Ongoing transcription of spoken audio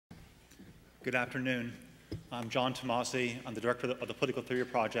Good afternoon. I'm John Tomasi. I'm the director of the Political Theory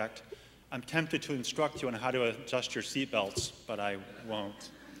Project. I'm tempted to instruct you on how to adjust your seatbelts, but I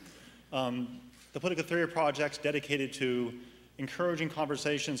won't. The Political Theory Project is dedicated to encouraging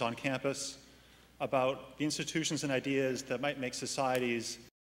conversations on campus about the institutions and ideas that might make societies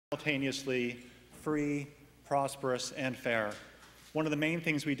simultaneously free, prosperous, and fair. One of the main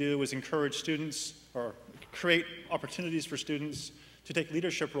things we do is encourage students, or create opportunities for students to take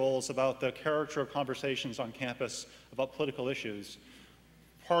leadership roles about the character of conversations on campus about political issues.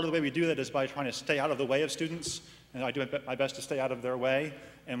 Part of the way we do that is by trying to stay out of the way of students, and I do my best to stay out of their way.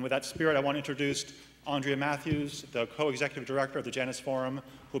 And with that spirit, I want to introduce Andrea Matthews, the co-executive director of the Janus Forum,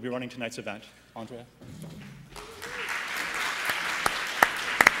 who will be running tonight's event. Andrea.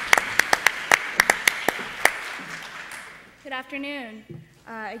 Good afternoon.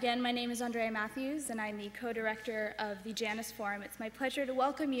 Again, my name is Andrea Matthews, and I'm the co-director of the Janus Forum. It's my pleasure to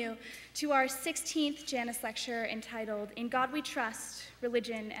welcome you to our 16th Janus lecture entitled, In God We Trust,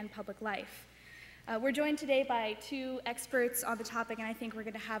 Religion and Public Life. We're joined today by two experts on the topic, and I think we're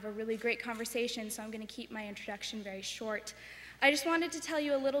going to have a really great conversation, so I'm going to keep my introduction very short. I just wanted to tell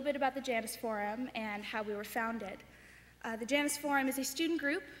you a little bit about the Janus Forum and how we were founded. The Janus Forum is a student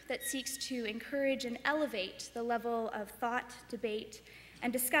group that seeks to encourage and elevate the level of thought, debate,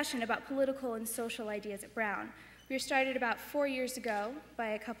 and discussion about political and social ideas at Brown. We were started about 4 years ago by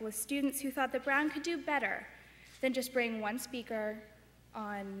a couple of students who thought that Brown could do better than just bring one speaker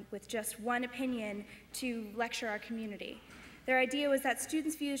on with just one opinion to lecture our community. Their idea was that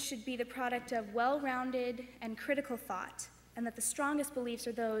students' views should be the product of well-rounded and critical thought, and that the strongest beliefs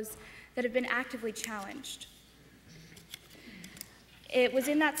are those that have been actively challenged. It was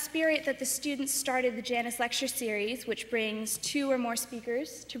in that spirit that the students started the Janus Lecture Series, which brings 2 or more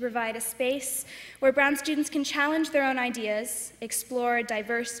speakers to provide a space where Brown students can challenge their own ideas, explore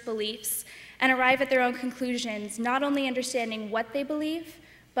diverse beliefs, and arrive at their own conclusions, not only understanding what they believe,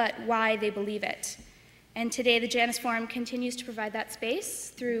 but why they believe it. And today, the Janus Forum continues to provide that space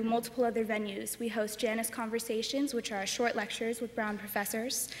through multiple other venues. We host Janus Conversations, which are short lectures with Brown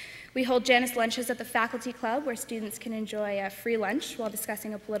professors. We hold Janus Lunches at the Faculty Club, where students can enjoy a free lunch while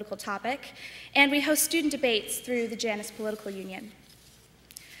discussing a political topic. And we host student debates through the Janus Political Union.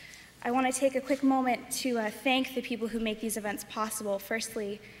 I want to take a quick moment to thank the people who make these events possible.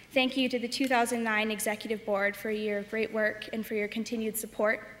 Firstly, thank you to the 2009 Executive Board for a year of great work and for your continued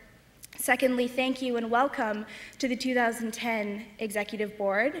support. Secondly, thank you and welcome to the 2010 Executive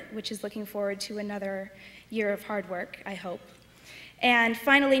Board, which is looking forward to another year of hard work, I hope. And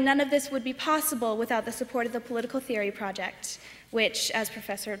finally, none of this would be possible without the support of the Political Theory Project, which, as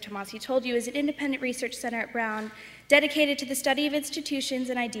Professor Tomasi told you, is an independent research center at Brown dedicated to the study of institutions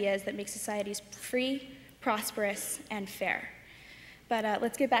and ideas that make societies free, prosperous, and fair. But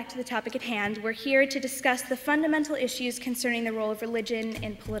let's get back to the topic at hand. We're here to discuss the fundamental issues concerning the role of religion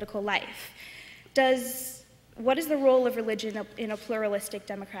in political life. What is the role of religion in a pluralistic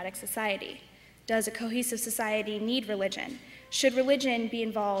democratic society? Does a cohesive society need religion? Should religion be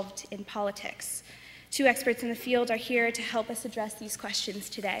involved in politics? 2 experts in the field are here to help us address these questions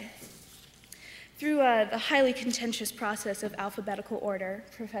today. Through the highly contentious process of alphabetical order,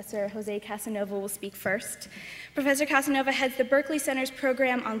 Professor Jose Casanova will speak first. Professor Casanova heads the Berkeley Center's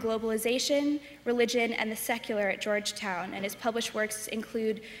program on globalization, religion, and the secular at Georgetown, and his published works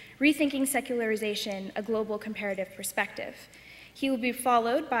include Rethinking Secularization, A Global Comparative Perspective. He will be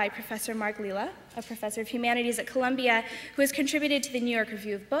followed by Professor Mark Lilla, a professor of humanities at Columbia, who has contributed to the New York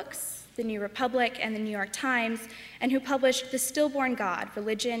Review of Books, the New Republic, and the New York Times, and who published The Stillborn God,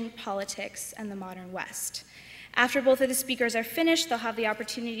 Religion, Politics, and the Modern West. After both of the speakers are finished, they'll have the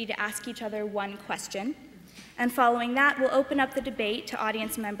opportunity to ask each other one question. And following that, we'll open up the debate to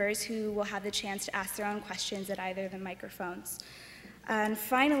audience members who will have the chance to ask their own questions at either of the microphones. And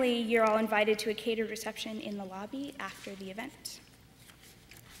finally, you're all invited to a catered reception in the lobby after the event.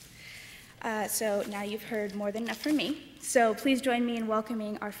 So now you've heard more than enough from me. So please join me in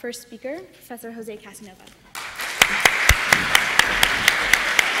welcoming our first speaker, Professor Jose Casanova.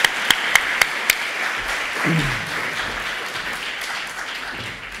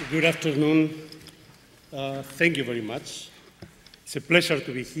 Good afternoon. Thank you very much. It's a pleasure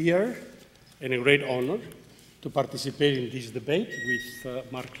to be here and a great honor to participate in this debate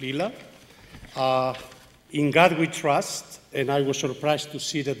with Mark Lilla. In God we trust, and I was surprised to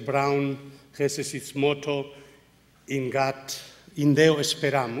see that Brown has as its motto, in Deo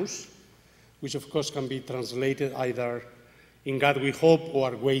esperamus, which of course can be translated either in God we hope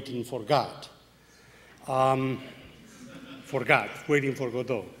or waiting for God. Waiting for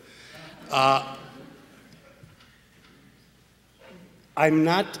Godot. I'm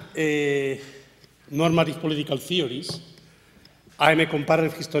not a normative political theorist. I'm a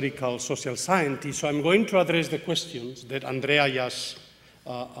comparative historical social scientist, so I'm going to address the questions that Andrea just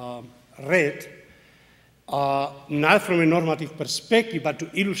read, not from a normative perspective, but to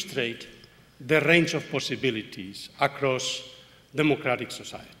illustrate the range of possibilities across democratic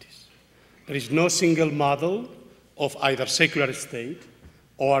societies. There is no single model of either secular state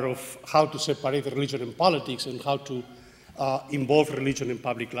or of how to separate religion and politics and how to involve religion in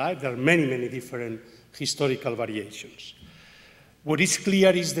public life. There are many, many different historical variations. What is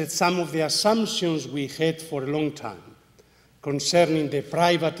clear is that some of the assumptions we had for a long time concerning the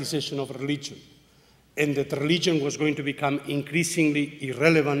privatization of religion and that religion was going to become increasingly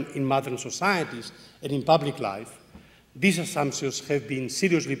irrelevant in modern societies and in public life, these assumptions have been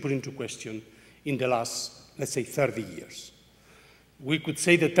seriously put into question in the last, let's say, 30 years. We could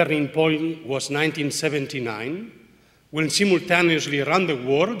say the turning point was 1979, when simultaneously around the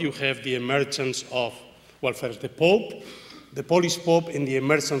world you have the emergence of, well, first the Pope, the Polish Pope, and the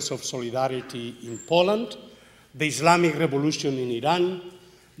emergence of solidarity in Poland, the Islamic Revolution in Iran,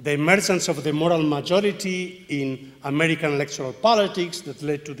 the emergence of the moral majority in American electoral politics that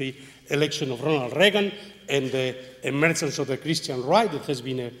led to the election of Ronald Reagan, and the emergence of the Christian right that has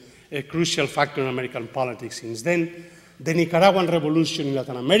been a crucial factor in American politics since then, the Nicaraguan Revolution in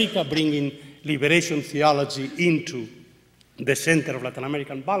Latin America, bringing liberation theology into the center of Latin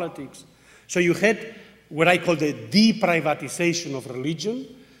American politics. So you had what I call the deprivatization of religion,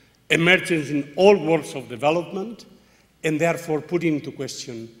 emergence in all worlds of development, and therefore putting into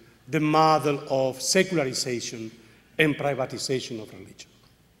question the model of secularization and privatization of religion.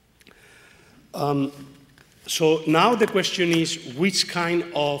 So now the question is, which kind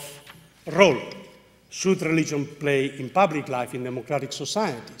of role should religion play in public life in democratic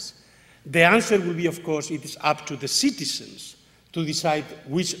societies? The answer will be, of course, it is up to the citizens to decide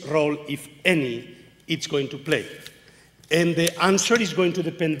which role, if any, it's going to play. And the answer is going to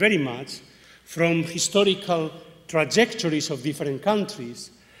depend very much from historical trajectories of different countries,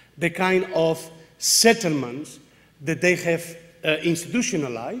 the kind of settlements that they have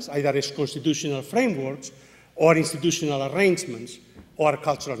institutionalized, either as constitutional frameworks or institutional arrangements or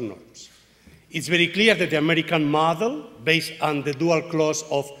cultural norms. It's very clear that the American model, based on the dual clause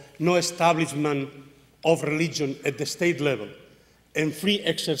of no establishment of religion at the state level and free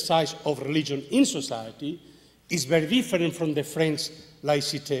exercise of religion in society, is very different from the French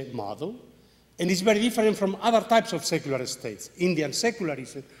laïcité model, and is very different from other types of secular states, Indian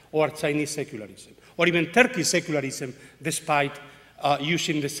secularism or Chinese secularism, or even Turkish secularism, despite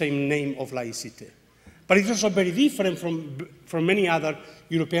using the same name of laïcité. But it's also very different from many other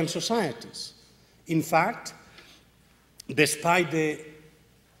European societies. In fact, despite the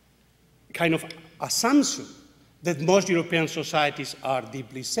kind of assumption that most European societies are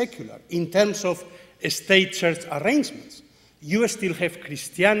deeply secular, in terms of state-church arrangements, you still have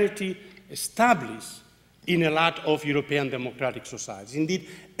Christianity established in a lot of European democratic societies. Indeed,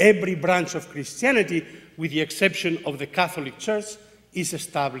 every branch of Christianity, with the exception of the Catholic Church, is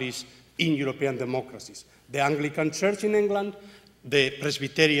established in European democracies. The Anglican Church in England, the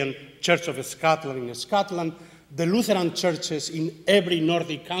Presbyterian Church of Scotland in Scotland, the Lutheran churches in every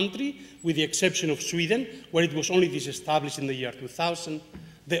Nordic country, with the exception of Sweden, where it was only disestablished in the year 2000,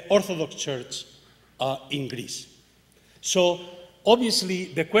 the Orthodox Church in Greece. So obviously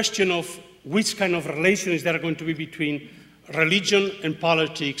the question of which kind of relation is there going to be between religion and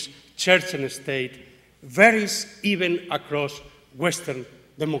politics, church and state, varies even across Western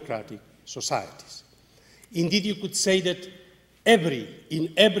democratic societies. Indeed, you could say that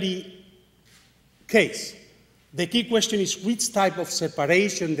in every case, the key question is which type of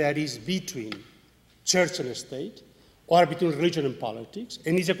separation there is between church and state, or between religion and politics,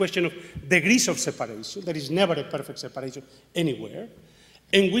 and it's a question of degrees of separation. There is never a perfect separation anywhere,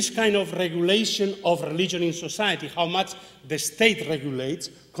 and which kind of regulation of religion in society, how much the state regulates,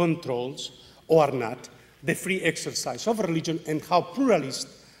 controls, or not, the free exercise of religion, and how pluralist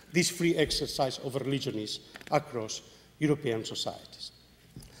this free exercise of religion is across European societies.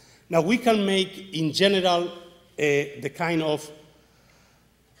 Now, we can make, in general, the kind of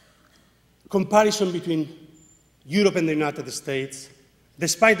comparison between Europe and the United States,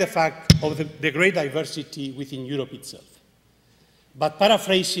 despite the fact of the great diversity within Europe itself. But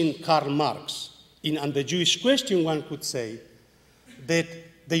paraphrasing Karl Marx, on the Jewish question, one could say that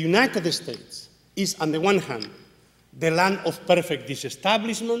the United States is, on the one hand, the land of perfect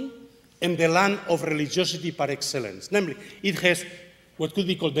disestablishment and the land of religiosity par excellence. Namely, it has what could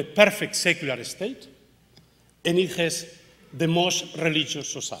be called the perfect secular state, and it has the most religious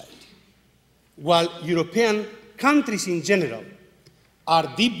society. While European countries in general are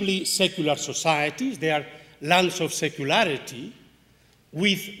deeply secular societies. They are lands of secularity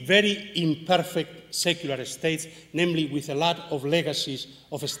with very imperfect secular states, namely with a lot of legacies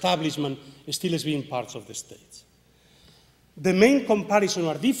of establishment still as being parts of the states. The main comparison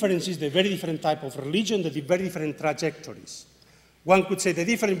or difference is the very different type of religion, the very different trajectories. One could say the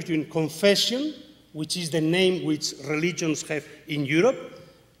difference between confession, which is the name which religions have in Europe,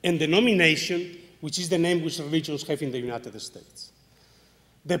 and denomination, which is the name which religions have in the United States.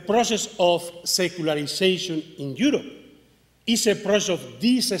 The process of secularization in Europe is a process of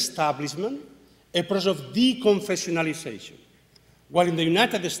disestablishment, a process of deconfessionalization. While in the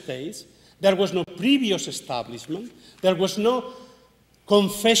United States, there was no previous establishment, there was no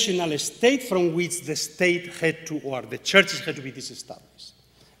confessional state from which the state had to, or the churches had to be disestablished.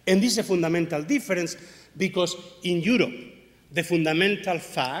 And this is a fundamental difference because in Europe, the fundamental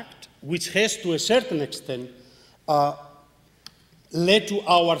fact, which has to a certain extent led to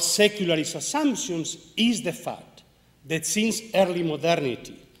our secularist assumptions, is the fact that since early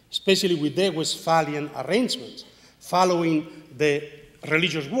modernity, especially with the Westphalian arrangements following the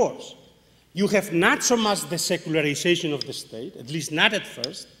religious wars, you have not so much the secularization of the state, at least not at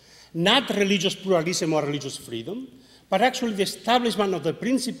first, not religious pluralism or religious freedom, but actually the establishment of the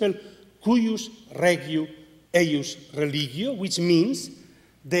principle cuius regio eius religio, which means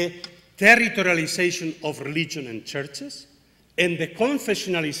the territorialization of religion and churches, and the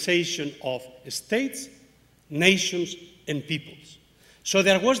confessionalization of states, nations, and peoples. So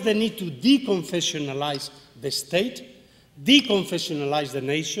there was the need to deconfessionalize the state, deconfessionalize the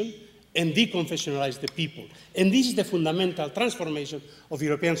nation, and deconfessionalize the people. And this is the fundamental transformation of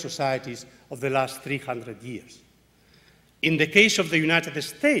European societies of the last 300 years. In the case of the United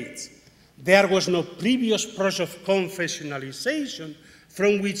States, there was no previous process of confessionalization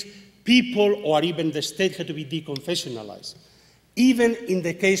from which people or even the state had to be deconfessionalized. Even in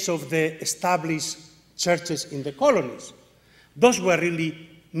the case of the established churches in the colonies, those were really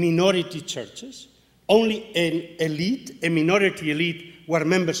minority churches. Only an elite, a minority elite, were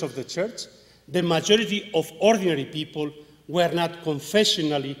members of the church. The majority of ordinary people were not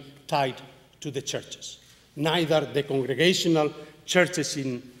confessionally tied to the churches. Neither the congregational churches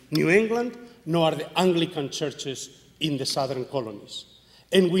in New England, nor the Anglican churches in the southern colonies.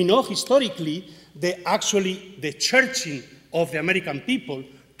 And we know historically that actually the churching of the American people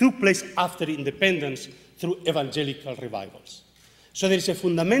took place after independence through evangelical revivals. So there is a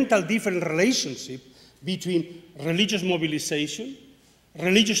fundamental different relationship between religious mobilization,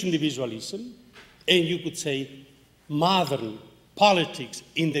 religious individualism, and you could say modern politics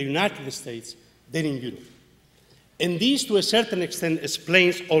in the United States than in Europe. And this, to a certain extent,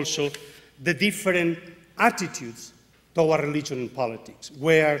 explains also the different attitudes toward religion and politics,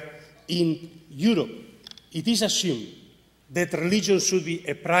 where in Europe it is assumed that religion should be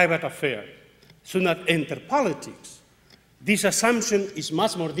a private affair, should not enter politics. This assumption is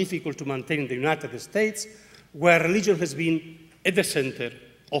much more difficult to maintain in the United States, where religion has been at the center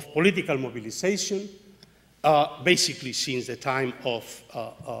of political mobilization, basically since the time of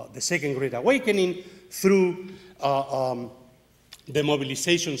the Second Great Awakening, through the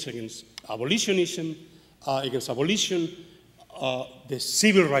mobilizations against abolitionism, against abolition, the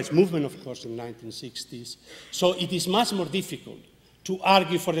civil rights movement, of course, in the 1960s. So it is much more difficult to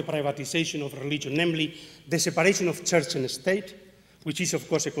argue for the privatization of religion, namely the separation of church and state, which is, of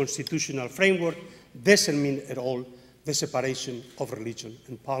course, a constitutional framework, doesn't mean at all the separation of religion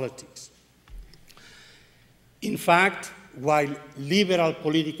and politics. In fact, while liberal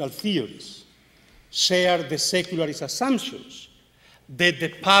political theories share the secularist assumptions that the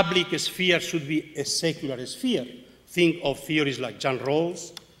public sphere should be a secular sphere, think of theories like John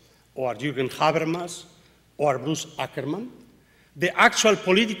Rawls or Jürgen Habermas or Bruce Ackerman, the actual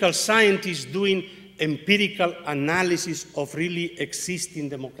political scientists doing empirical analysis of really existing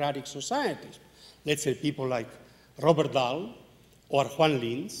democratic societies, let's say people like Robert Dahl or Juan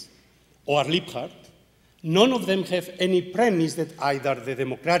Linz or Liebhardt, none of them have any premise that either the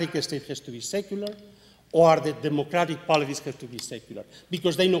democratic state has to be secular or the democratic policies have to be secular,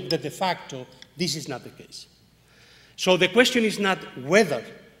 because they know that de facto this is not the case. So the question is not whether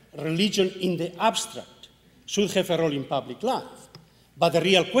religion in the abstract should have a role in public life, but the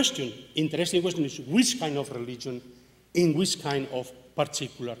real question, interesting question, is which kind of religion in which kind of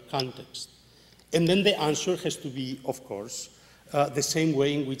particular context. And then the answer has to be, of course, the same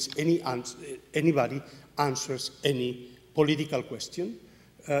way in which anybody answers any political question.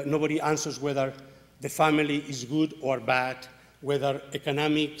 Nobody answers whether the family is good or bad, whether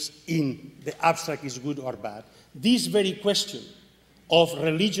economics in the abstract is good or bad. This very question of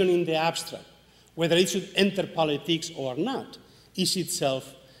religion in the abstract, whether it should enter politics or not, is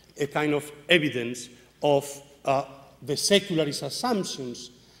itself a kind of evidence of the secularist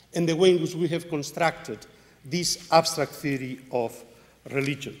assumptions and the way in which we have constructed this abstract theory of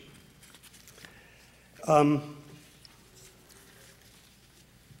religion.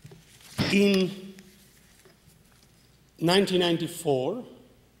 In 1994,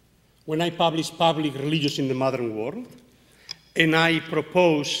 when I published Public Religions in the Modern World, and I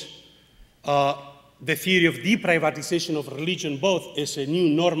proposed the theory of deprivatization of religion both as a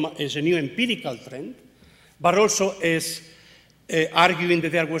new empirical trend, but also as arguing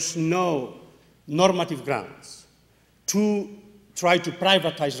that there was no normative grounds to try to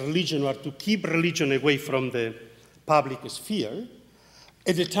privatize religion or to keep religion away from the public sphere.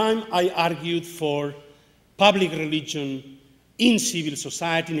 At the time, I argued for public religion in civil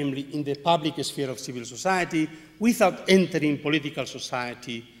society, namely in the public sphere of civil society, without entering political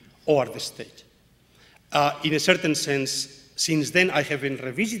society or the state. In a certain sense, since then, I have been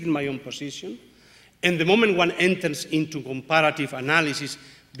revisiting my own position, and the moment one enters into comparative analysis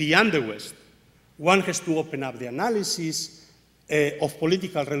beyond the West, one has to open up the analysis of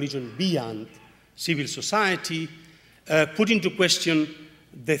political religion beyond civil society, put into question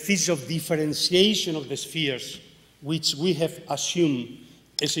the thesis of differentiation of the spheres, which we have assumed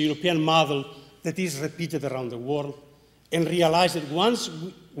as a European model that is repeated around the world, and realize that once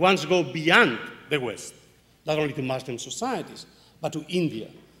go beyond the West, not only to Muslim societies, but to India,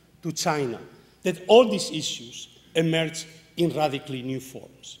 to China, that all these issues emerge in radically new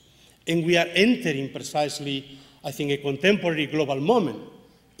forms. And we are entering precisely, I think, a contemporary global moment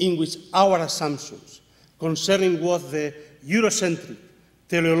in which our assumptions concerning what the Eurocentric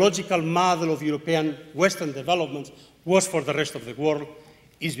teleological model of European Western development was for the rest of the world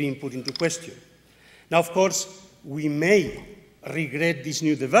is being put into question. Now, of course, we may regret these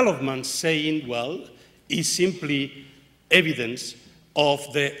new developments, saying, well, it's simply evidence of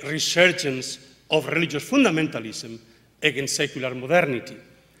the resurgence of religious fundamentalism against secular modernity.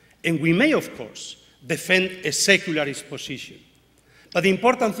 And we may, of course, defend a secularist position. But the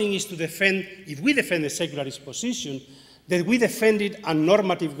important thing is to defend, if we defend a secularist position, that we defend it on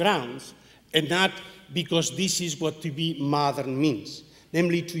normative grounds and not because this is what to be modern means,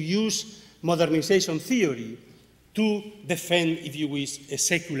 namely to use modernization theory to defend, if you wish, a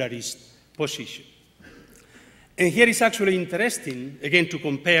secularist position. And here is actually interesting, again, to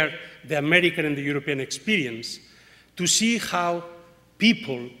compare the American and the European experience to see how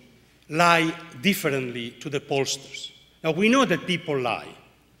people lie differently to the pollsters. Now, we know that people lie,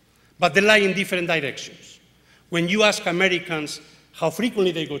 but they lie in different directions. When you ask Americans how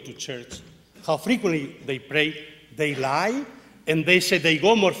frequently they go to church, how frequently they pray, they lie, and they say they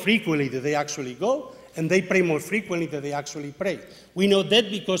go more frequently than they actually go, and they pray more frequently than they actually pray. We know that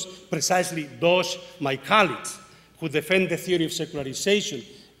because precisely those, my colleagues, who defend the theory of secularization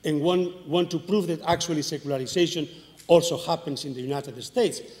and want to prove that actually secularization also happens in the United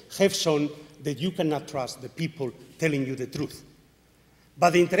States, have shown that you cannot trust the people telling you the truth.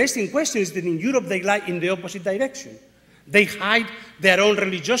 But the interesting question is that in Europe they lie in the opposite direction. They hide their own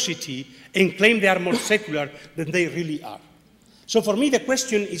religiosity and claim they are more secular than they really are. So for me the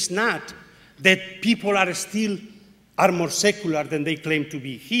question is not that people are more secular than they claim to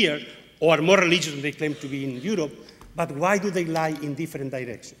be here, or more religious than they claim to be in Europe, but why do they lie in different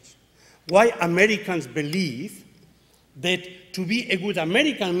directions? Why Americans believe that to be a good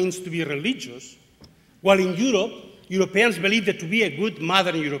American means to be religious, while in Europe, Europeans believe that to be a good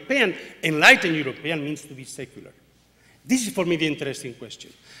modern European, enlightened European, means to be secular. This is for me the interesting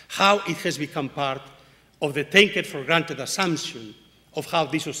question, how it has become part of the taken for granted assumption of how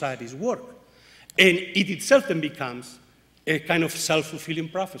these societies work. And it itself then becomes a kind of self-fulfilling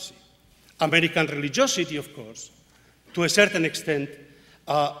prophecy. American religiosity, of course, to a certain extent,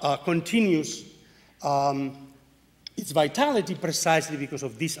 continues its vitality precisely because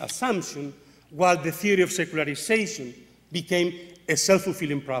of this assumption, while the theory of secularization became a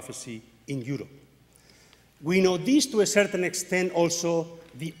self-fulfilling prophecy in Europe. We know this to a certain extent also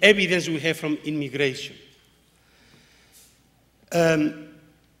the evidence we have from immigration.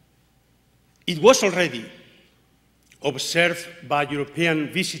 It was already observed by European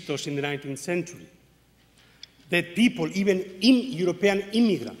visitors in the 19th century that people, even European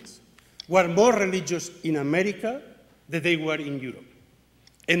immigrants, were more religious in America than they were in Europe.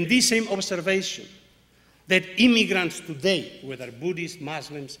 And this same observation, that immigrants today, whether Buddhists,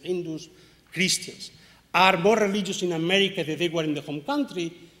 Muslims, Hindus, Christians, are more religious in America than they were in the home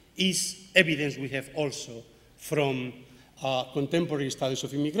country, is evidence we have also from contemporary studies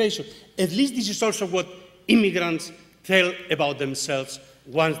of immigration. At least this is also what immigrants tell about themselves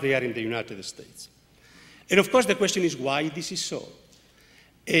once they are in the United States. And of course, the question is why this is so.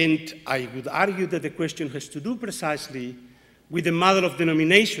 And I would argue that the question has to do precisely with the model of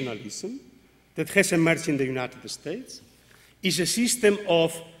denominationalism that has emerged in the United States. It's a system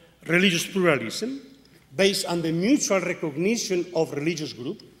of religious pluralism based on the mutual recognition of religious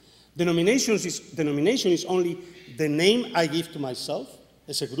group. Denomination is only the name I give to myself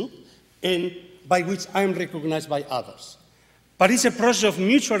as a group and by which I am recognized by others. But it's a process of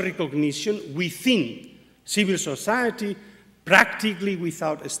mutual recognition within civil society, practically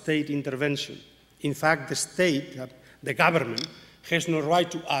without a state intervention. In fact, the state, the government, has no right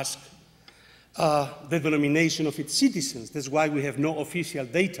to ask the denomination of its citizens. That's why we have no official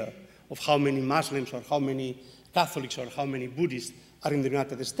data of how many Muslims or how many Catholics or how many Buddhists are in the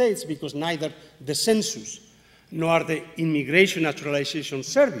United States, because neither the census nor the Immigration Naturalization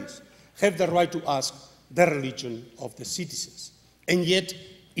Service have the right to ask the religion of the citizens. And yet,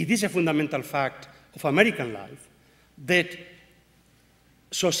 it is a fundamental fact of American life that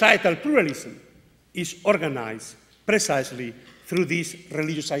societal pluralism is organized precisely through these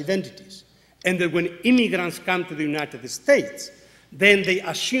religious identities. And that when immigrants come to the United States, then they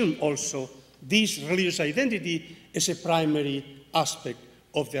assume also this religious identity as a primary aspect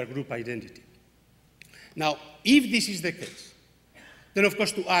of their group identity. Now, if this is the case, then of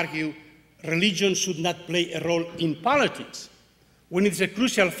course to argue religion should not play a role in politics when it's a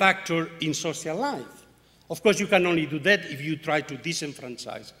crucial factor in social life. Of course, you can only do that if you try to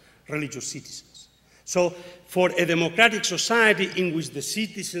disenfranchise religious citizens. So for a democratic society in which the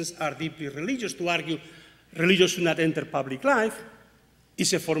citizens are deeply religious, to argue religion should not enter public life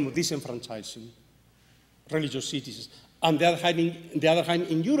is a form of disenfranchising religious citizens. On the other hand,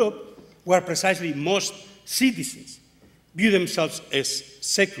 in Europe, where precisely most citizens view themselves as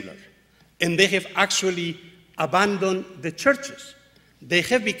secular, and they have actually abandoned the churches. They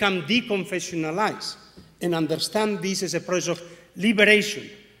have become deconfessionalized and understand this as a process of liberation,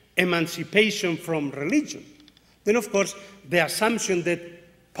 emancipation from religion. Then, of course, the assumption that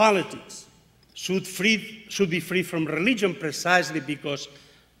politics should be free from religion precisely because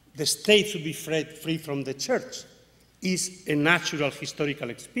the state should be free from the church is a natural historical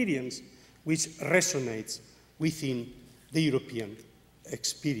experience which resonates within the European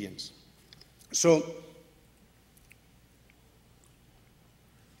experience. So,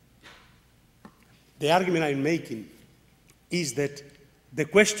 the argument I'm making is that the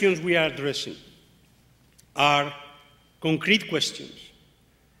questions we are addressing are concrete questions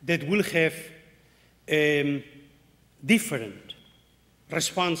that will have different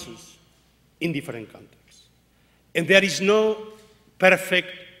responses in different contexts. And there is no perfect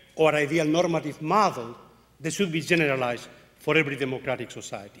or ideal normative model that should be generalized for every democratic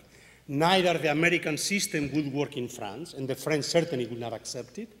society. Neither the American system would work in France, and the French certainly would not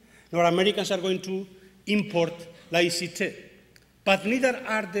accept it, nor Americans are going to import laïcité. But neither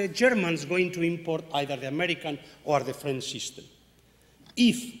are the Germans going to import either the American or the French system.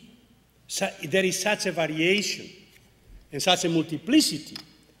 If there is such a variation and such a multiplicity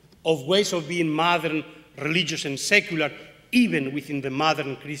of ways of being modern, religious, and secular, even within the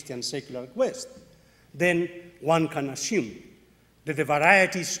modern Christian secular West, then one can assume that the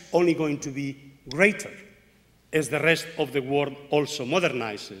variety is only going to be greater as the rest of the world also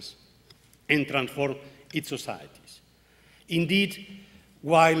modernizes and transforms its societies. Indeed,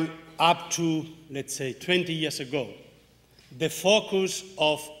 while up to, let's say, 20 years ago, the focus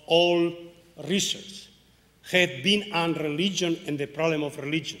of all research had been on religion and the problem of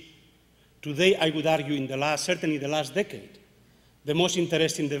religion, today I would argue certainly the last decade, the most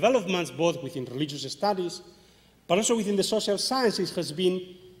interesting developments, both within religious studies, but also within the social sciences, has been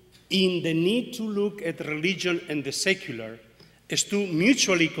in the need to look at religion and the secular as two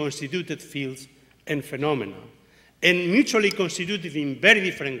mutually constituted fields and phenomena, and mutually constituted in very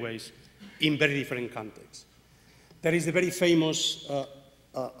different ways, in very different contexts. There is a very famous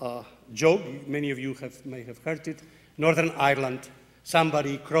joke, many of you may have heard it, Northern Ireland,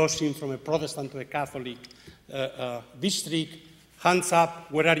 somebody crossing from a Protestant to a Catholic district, hands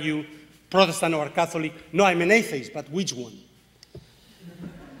up, where are you, Protestant or Catholic? No, I'm an atheist, but which one?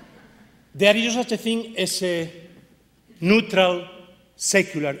 There is such a thing as a neutral,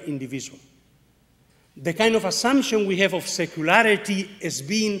 secular individual. The kind of assumption we have of secularity as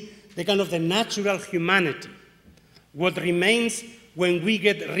being the kind of the natural humanity, what remains when we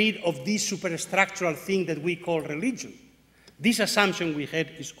get rid of this superstructural thing that we call religion. This assumption we had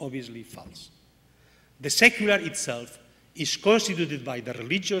is obviously false. The secular itself is constituted by the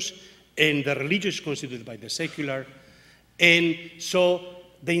religious, and the religious is constituted by the secular. And so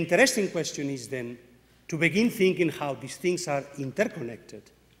the interesting question is then to begin thinking how these things are interconnected,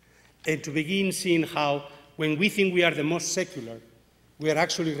 and to begin seeing how when we think we are the most secular, we are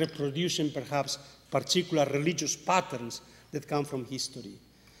actually reproducing perhaps particular religious patterns that come from history.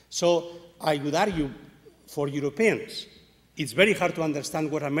 So I would argue for Europeans, it's very hard to understand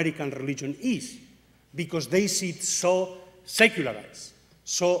what American religion is because they see it so secularized,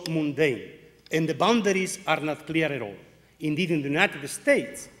 so mundane, and the boundaries are not clear at all. Indeed, in the United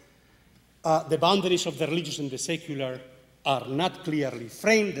States, the boundaries of the religious and the secular are not clearly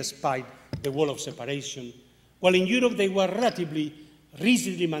framed despite the wall of separation, while in Europe they were relatively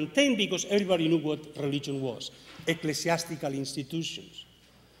rigidly maintained because everybody knew what religion was, ecclesiastical institutions.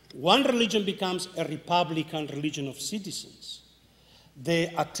 One religion becomes a republican religion of citizens.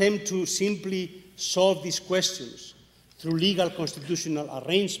 The attempt to simply solve these questions through legal constitutional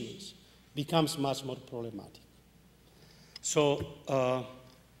arrangements becomes much more problematic. So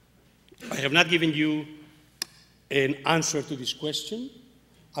I have not given you an answer to this question.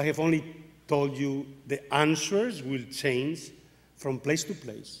 I have only told you the answers will change from place to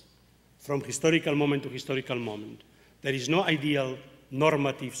place, from historical moment to historical moment. There is no ideal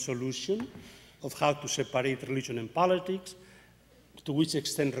normative solution of how to separate religion and politics, to which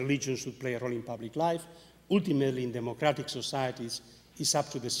extent religion should play a role in public life. Ultimately, in democratic societies, it's up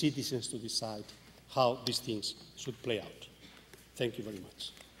to the citizens to decide how these things should play out. Thank you very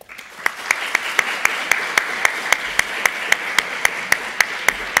much.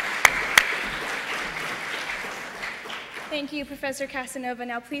 Thank you, Professor Casanova.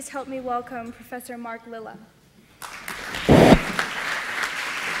 Now please help me welcome Professor Mark Lilla.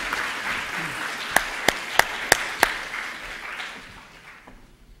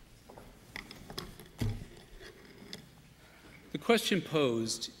 The question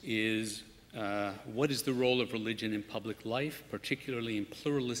posed is, what is the role of religion in public life, particularly in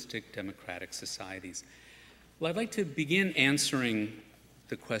pluralistic democratic societies? Well, I'd like to begin answering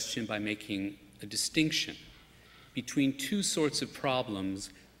the question by making a distinction between two sorts of problems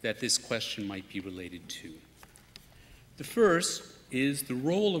that this question might be related to. The first is the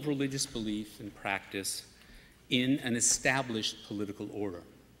role of religious belief and practice in an established political order.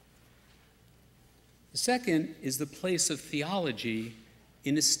 The second is the place of theology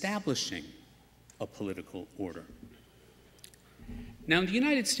in establishing a political order. Now, in the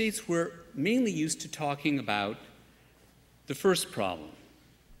United States, we're mainly used to talking about the first problem.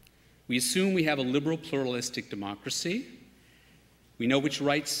 We assume we have a liberal pluralistic democracy. We know which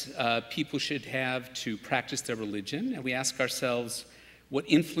rights people should have to practice their religion, and we ask ourselves what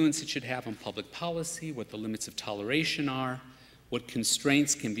influence it should have on public policy, what the limits of toleration are, what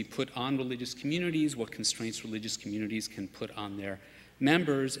constraints can be put on religious communities, what constraints religious communities can put on their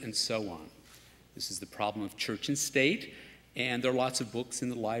members, and so on. This is the problem of church and state, and there are lots of books in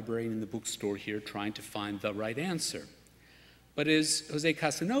the library and in the bookstore here trying to find the right answer. But as Jose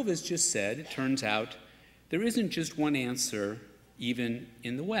Casanova has just said, it turns out there isn't just one answer even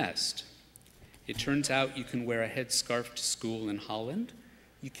in the West. It turns out you can wear a headscarf to school in Holland.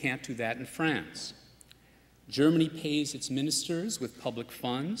 You can't do that in France. Germany pays its ministers with public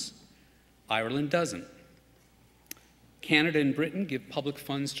funds. Ireland doesn't. Canada and Britain give public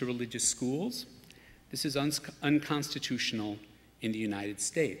funds to religious schools. This is unconstitutional in the United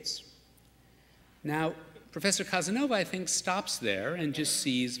States. Now, Professor Casanova, I think, stops there and just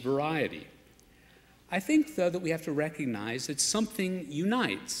sees variety. I think, though, that we have to recognize that something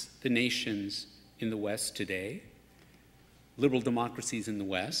unites the nations in the West today, liberal democracies in the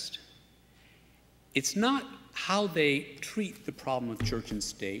West. It's not how they treat the problem of church and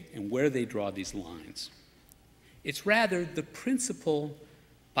state and where they draw these lines. It's rather the principle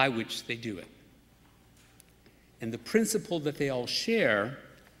by which they do it. And the principle that they all share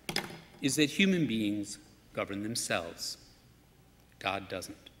is that human beings govern themselves. God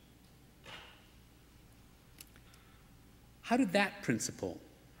doesn't. How did that principle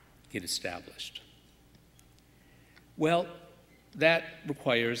get established? Well, that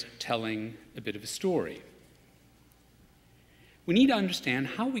requires telling a bit of a story. We need to understand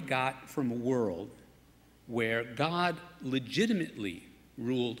how we got from a world where God legitimately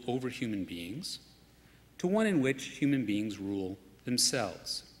ruled over human beings to one in which human beings rule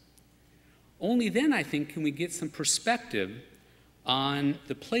themselves. Only then, I think, can we get some perspective on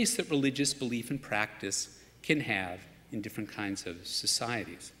the place that religious belief and practice can have in different kinds of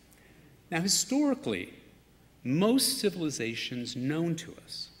societies. Now, historically, most civilizations known to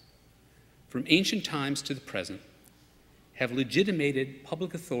us, from ancient times to the present, have legitimated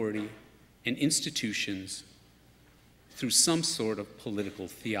public authority and institutions through some sort of political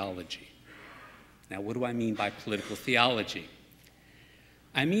theology. Now, what do I mean by political theology?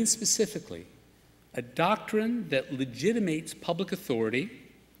 I mean specifically a doctrine that legitimates public authority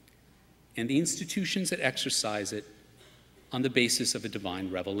and the institutions that exercise it on the basis of a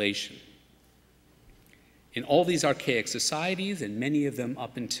divine revelation. In all these archaic societies, and many of them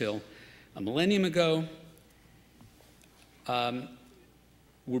up until a millennium ago,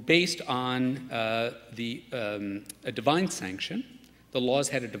 were based on a divine sanction. The laws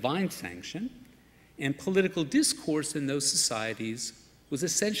had a divine sanction, and political discourse in those societies was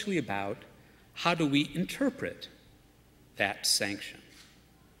essentially about how do we interpret that sanction.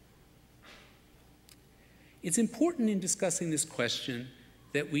 It's important in discussing this question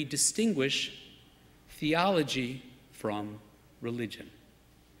that we distinguish theology from religion.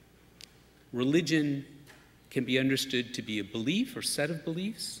 Religion can be understood to be a belief or set of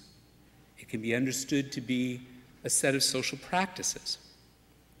beliefs. It can be understood to be a set of social practices.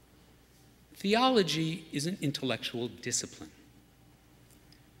 Theology is an intellectual discipline.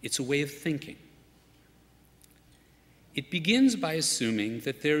 It's a way of thinking. It begins by assuming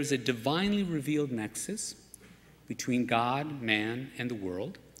that there is a divinely revealed nexus between God, man, and the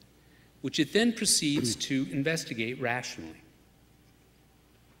world, which it then proceeds to investigate rationally.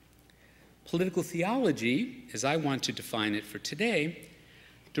 Political theology, as I want to define it for today,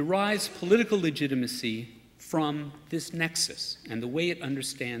 derives political legitimacy from this nexus and the way it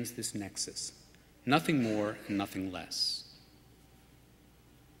understands this nexus. Nothing more and nothing less.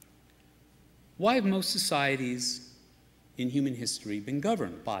 Why have most societies in human history been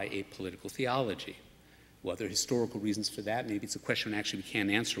governed by a political theology? Well, there are historical reasons for that. Maybe it's a question actually we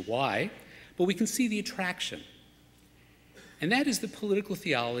can't answer why, but we can see the attraction. And that is that political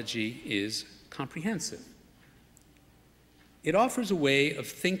theology is comprehensive. It offers a way of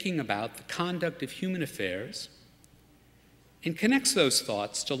thinking about the conduct of human affairs and connects those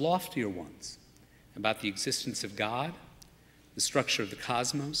thoughts to loftier ones about the existence of God, the structure of the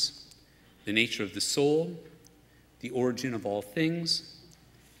cosmos, the nature of the soul, the origin of all things,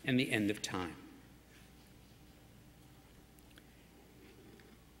 and the end of time.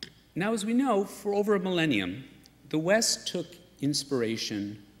 Now, as we know, for over a millennium, the West took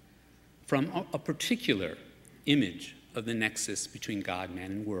inspiration from a particular image of the nexus between God,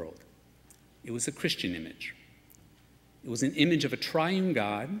 man, and world. It was a Christian image. It was an image of a triune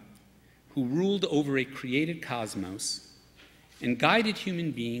God who ruled over a created cosmos and guided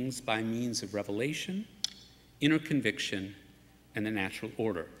human beings by means of revelation, inner conviction, and the natural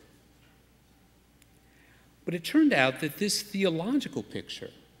order. But it turned out that this theological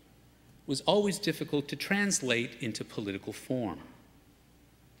picture was always difficult to translate into political form.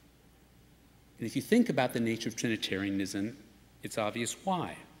 And if you think about the nature of Trinitarianism, it's obvious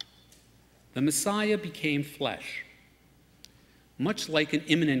why. The Messiah became flesh, much like an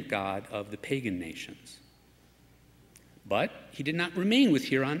immanent God of the pagan nations. But he did not remain with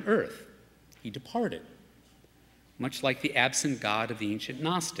here on earth. He departed, much like the absent God of the ancient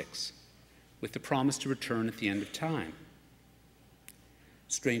Gnostics, with the promise to return at the end of time.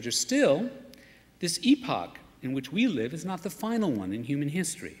 Stranger still, this epoch in which we live is not the final one in human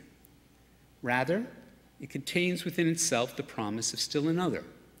history. Rather, it contains within itself the promise of still another,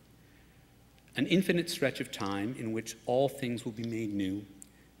 an infinite stretch of time in which all things will be made new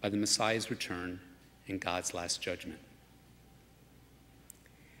by the Messiah's return and God's last judgment.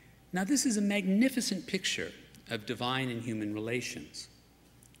 Now, this is a magnificent picture of divine and human relations.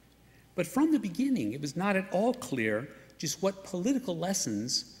 But from the beginning, it was not at all clear just what political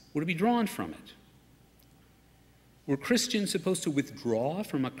lessons were to be drawn from it. Were Christians supposed to withdraw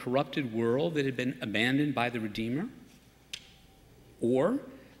from a corrupted world that had been abandoned by the Redeemer? Or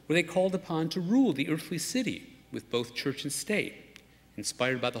were they called upon to rule the earthly city with both church and state,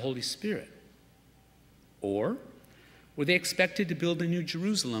 inspired by the Holy Spirit? Or were they expected to build a new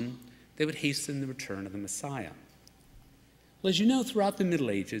Jerusalem that would hasten the return of the Messiah? Well, as you know, throughout the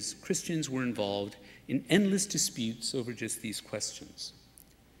Middle Ages, Christians were involved in endless disputes over just these questions.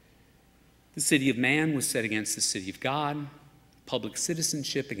 The city of man was set against the city of God, public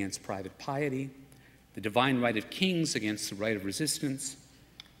citizenship against private piety, the divine right of kings against the right of resistance,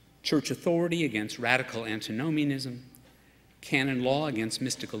 church authority against radical antinomianism, canon law against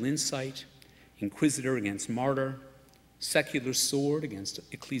mystical insight, inquisitor against martyr, secular sword against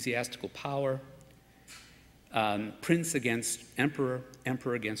ecclesiastical power, prince against emperor,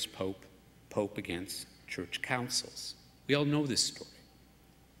 emperor against pope, pope against church councils. We all know this story.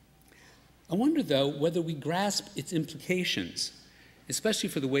 I wonder, though, whether we grasp its implications, especially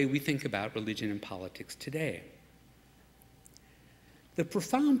for the way we think about religion and politics today. The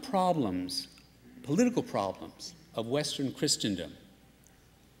profound problems, political problems, of Western Christendom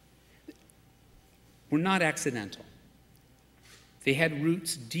were not accidental. They had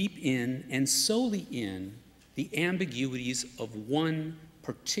roots deep in and solely in the ambiguities of one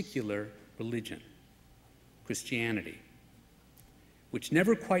particular religion, Christianity, which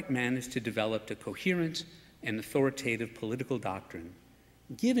never quite managed to develop a coherent and authoritative political doctrine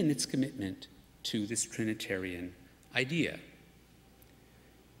given its commitment to this Trinitarian idea.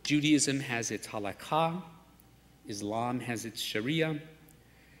 Judaism has its halakha, Islam has its sharia,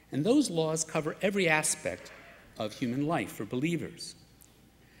 and those laws cover every aspect of human life for believers.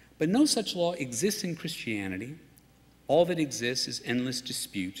 But no such law exists in Christianity. All that exists is endless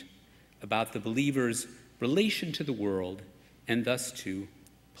dispute about the believer's relation to the world and thus to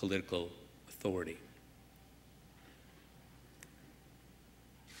political authority.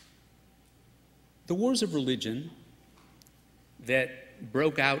 The wars of religion that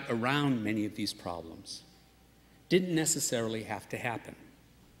broke out around many of these problems didn't necessarily have to happen.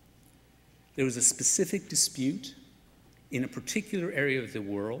 There was a specific dispute in a particular area of the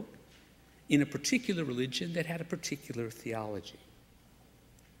world, in a particular religion that had a particular theology.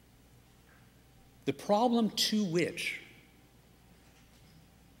 The problem to which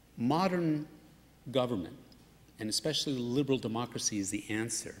modern government, and especially liberal democracy, is the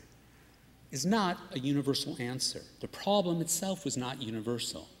answer, is not a universal answer. The problem itself was not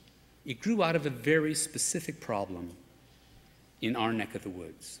universal. It grew out of a very specific problem in our neck of the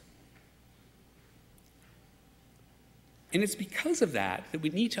woods. And it's because of that that we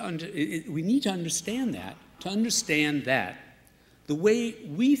need to understand that the way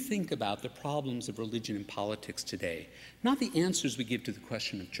we think about the problems of religion and politics today, not the answers we give to the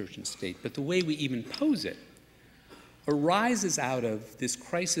question of church and state, but the way we even pose it, arises out of this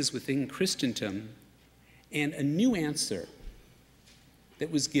crisis within Christendom and a new answer that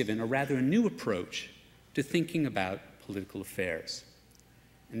was given, or rather a new approach to thinking about political affairs.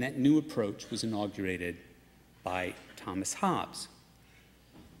 And that new approach was inaugurated by Thomas Hobbes.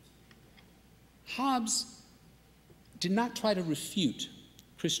 Hobbes did not try to refute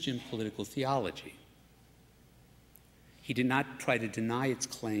Christian political theology. He did not try to deny its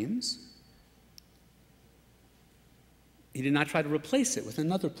claims. He did not try to replace it with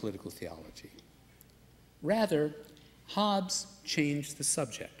another political theology. Rather, Hobbes changed the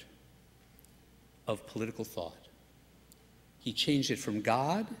subject of political thought. He changed it from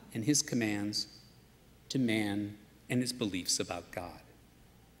God and his commands to man and his beliefs about God.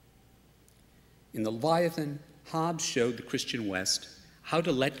 In the Leviathan, Hobbes showed the Christian West how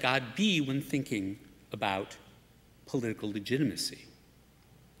to let God be when thinking about political legitimacy.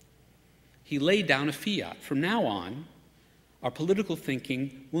 He laid down a fiat. From now on, our political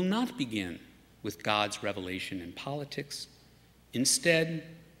thinking will not begin with God's revelation in politics. Instead,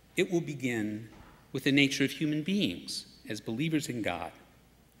 it will begin with the nature of human beings as believers in God.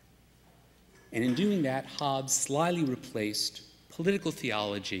 And in doing that, Hobbes slyly replaced political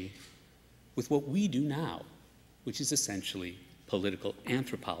theology with what we do now, which is essentially political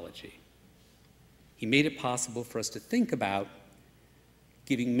anthropology. He made it possible for us to think about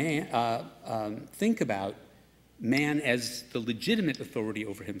man as the legitimate authority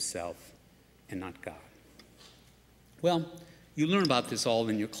over himself and not God. Well, you learn about this all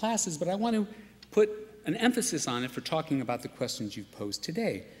in your classes, but I want to put an emphasis on it for talking about the questions you've posed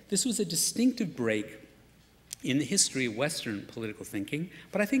today. This was a distinctive break in the history of Western political thinking,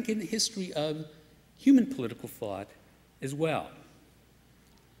 but I think in the history of human political thought as well.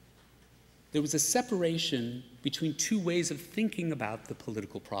 There was a separation between two ways of thinking about the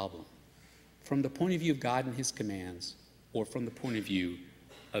political problem, from the point of view of God and his commands, or from the point of view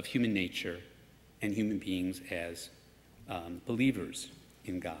of human nature and human beings as believers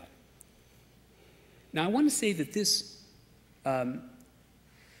in God. Now, I want to say that this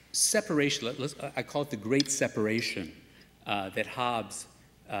separation, I call it the great separation that Hobbes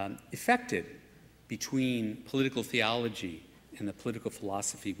effected between political theology and the political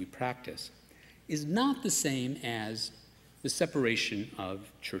philosophy we practice, is not the same as the separation of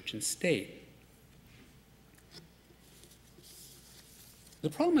church and state. The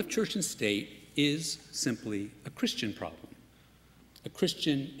problem of church and state is simply a Christian problem, a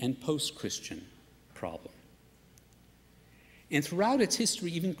Christian and post-Christian problem. And throughout its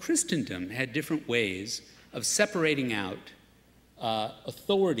history, even Christendom had different ways of separating out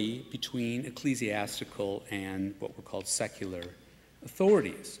authority between ecclesiastical and what were called secular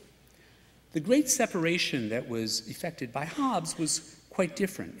authorities. The great separation that was effected by Hobbes was quite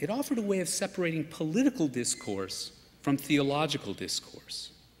different. It offered a way of separating political discourse from theological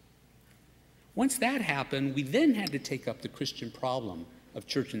discourse. Once that happened, we then had to take up the Christian problem of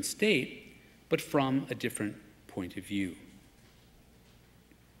church and state, but from a different point of view.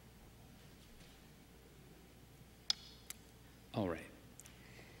 All right.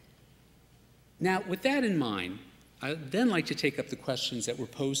 Now, with that in mind, I'd then like to take up the questions that were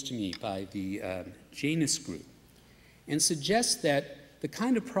posed to me by the Janus group and suggest that the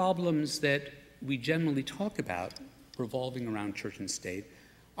kind of problems that we generally talk about revolving around church and state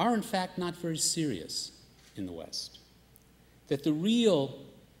are in fact not very serious in the West. That the real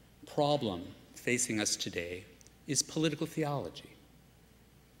problem facing us today is political theology.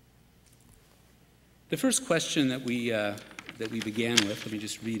 The first question that we began with, let me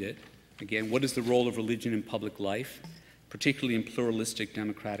just read it again. What is the role of religion in public life, particularly in pluralistic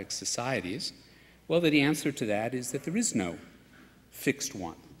democratic societies? Well, the answer to that is that there is no fixed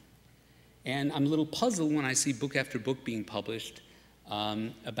one. And I'm a little puzzled when I see book after book being published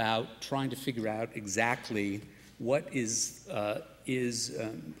about trying to figure out exactly what is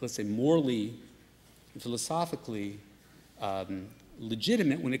let's say, morally, philosophically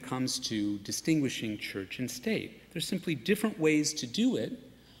legitimate when it comes to distinguishing church and state. There's simply different ways to do it,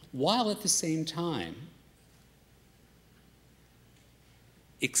 while at the same time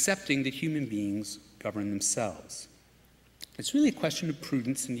accepting that human beings govern themselves. It's really a question of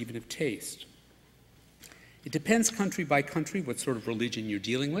prudence and even of taste. It depends country by country what sort of religion you're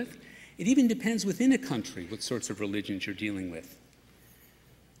dealing with. It even depends within a country what sorts of religions you're dealing with.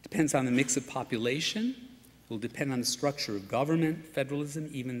 It depends on the mix of population. It will depend on the structure of government, federalism,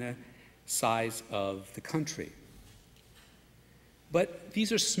 even the size of the country. But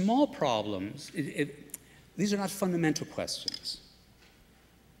these are small problems. These are not fundamental questions.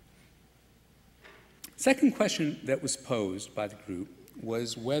 Second question that was posed by the group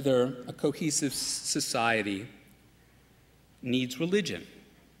was whether a cohesive society needs religion.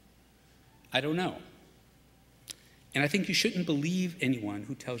 I don't know. And I think you shouldn't believe anyone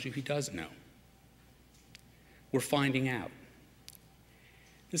who tells you he does know. We're finding out.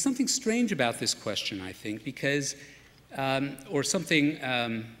 There's something strange about this question, I think, because,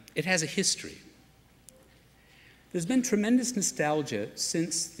 it has a history. There's been tremendous nostalgia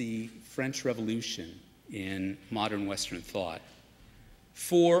since the French Revolution in modern Western thought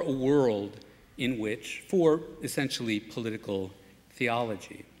for a world in which, for essentially political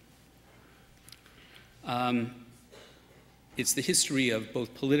theology. It's the history of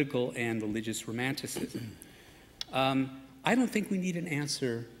both political and religious romanticism. I don't think we need an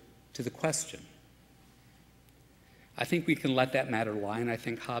answer to the question. I think we can let that matter lie, and I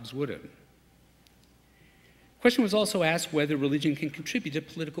think Hobbes would have. The question was also asked whether religion can contribute to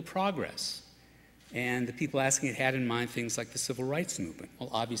political progress. And the people asking it had in mind things like the civil rights movement. Well,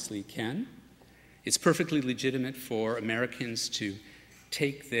 obviously it can. It's perfectly legitimate for Americans to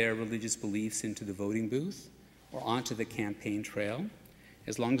take their religious beliefs into the voting booth or onto the campaign trail,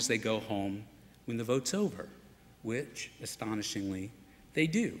 as long as they go home when the vote's over, which, astonishingly, they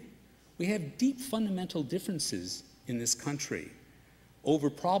do. We have deep fundamental differences in this country over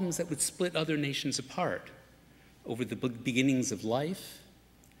problems that would split other nations apart, over the beginnings of life,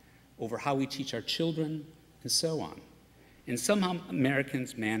 over how we teach our children, and so on. And somehow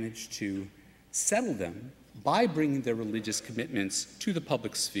Americans manage to settle them by bringing their religious commitments to the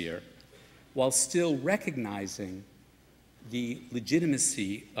public sphere while still recognizing the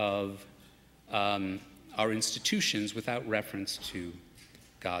legitimacy of our institutions without reference to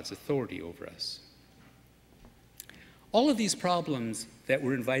God's authority over us. All of these problems that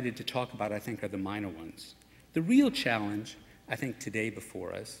we're invited to talk about, I think, are the minor ones. The real challenge, I think, today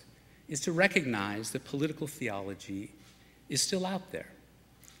before us is to recognize that political theology is still out there.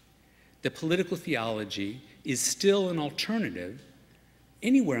 That political theology is still an alternative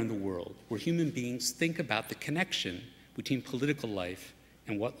anywhere in the world where human beings think about the connection between political life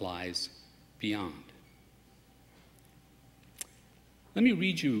and what lies beyond. Let me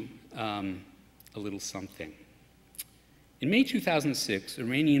read you a little something. In May 2006,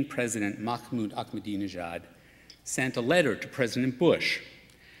 Iranian President Mahmoud Ahmadinejad sent a letter to President Bush.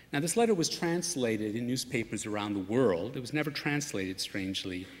 Now, this letter was translated in newspapers around the world. It was never translated,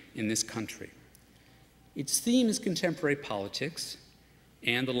 strangely, in this country. Its theme is contemporary politics,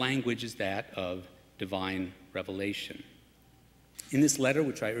 and the language is that of divine revelation. In this letter,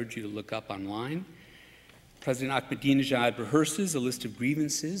 which I urge you to look up online, President Ahmadinejad rehearses a list of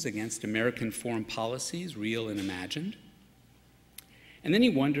grievances against American foreign policies, real and imagined. And then he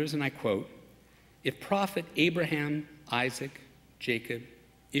wonders, and I quote, if Prophet Abraham, Isaac, Jacob,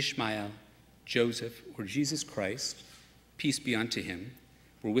 Ishmael, Joseph, or Jesus Christ, peace be unto him,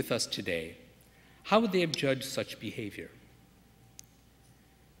 were with us today, how would they have judged such behavior?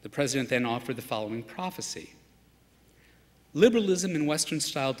 The president then offered the following prophecy. Liberalism and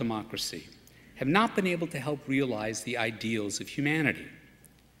Western-style democracy have not been able to help realize the ideals of humanity.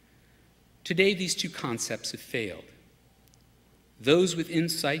 Today, these two concepts have failed. Those with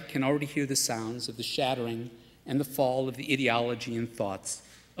insight can already hear the sounds of the shattering and the fall of the ideology and thoughts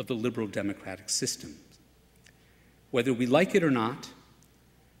of the liberal democratic system. Whether we like it or not,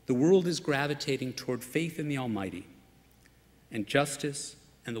 the world is gravitating toward faith in the Almighty, and justice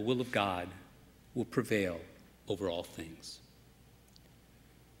and the will of God will prevail over all things.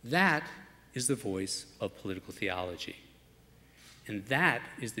 That is the voice of political theology, and that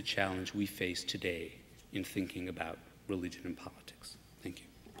is the challenge we face today in thinking about religion and politics. Thank you.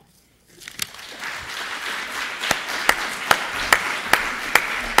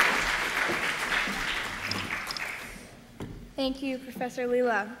 Thank you, Professor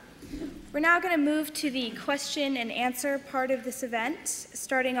Lilla. We're now going to move to the question and answer part of this event,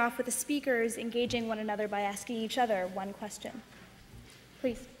 starting off with the speakers engaging one another by asking each other one question.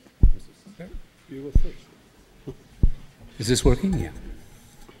 Please. You go first. Is this working?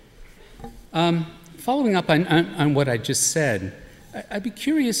 Yeah. Following up on what I just said, I'd be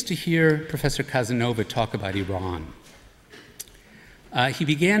curious to hear Professor Casanova talk about Iran. He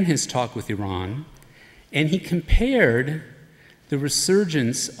began his talk with Iran, and he compared the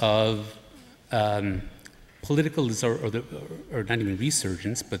resurgence of political, or not even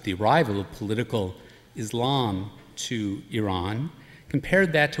resurgence, but the arrival of political Islam to Iran,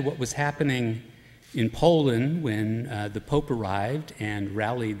 compared that to what was happening in Poland when the Pope arrived and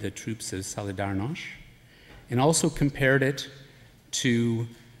rallied the troops of Solidarność, and also compared it to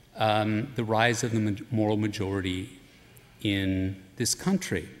the rise of the moral majority in this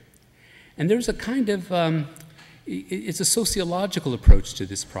country. And there's a kind of, it's a sociological approach to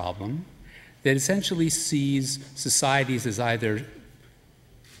this problem that essentially sees societies as either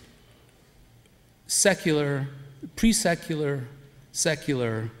secular, pre-secular,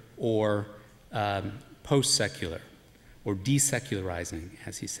 secular, or post-secular, or desecularizing,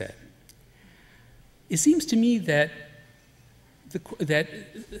 as he said. It seems to me that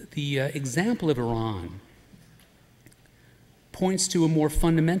the example of Iran points to a more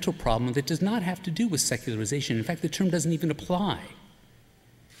fundamental problem that does not have to do with secularization. In fact, the term doesn't even apply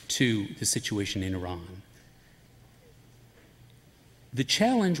to the situation in Iran. The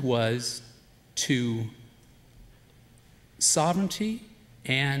challenge was to sovereignty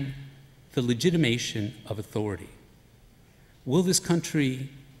and the legitimation of authority. Will this country,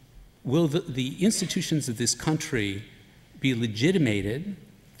 will the institutions of this country be legitimated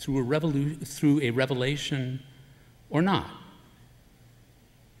through a revelation or not?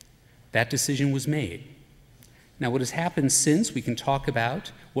 That decision was made. Now, what has happened since, we can talk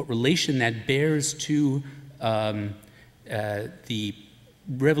about what relation that bears to the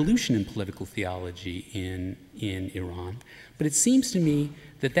revolution in political theology in Iran. But it seems to me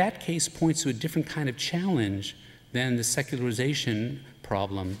that that case points to a different kind of challenge than the secularization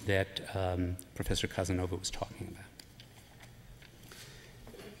problem that Professor Casanova was talking about.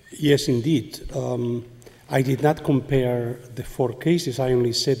 Yes, indeed. I did not compare the four cases. I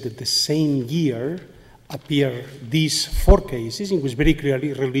only said that the same year appear these four cases in which very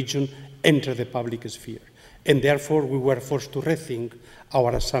clearly religion entered the public sphere. And therefore, we were forced to rethink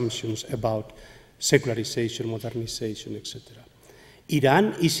our assumptions about secularization, modernization, etc.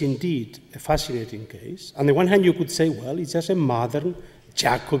 Iran is indeed a fascinating case. On the one hand, you could say, well, it's just a modern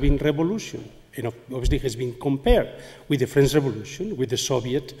Jacobin revolution. And obviously has been compared with the French Revolution, with the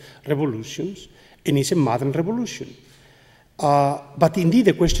Soviet revolutions, and it's a modern revolution. But indeed,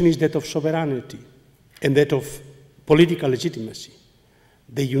 the question is that of sovereignty and that of political legitimacy.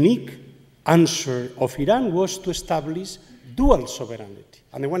 The unique answer of Iran was to establish dual sovereignty.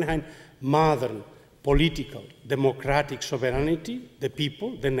 On the one hand, modern political, democratic sovereignty, the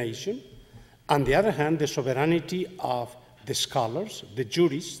people, the nation. On the other hand, the sovereignty of the scholars, the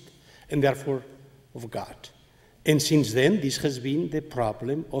jurists, and therefore of God. And since then, this has been the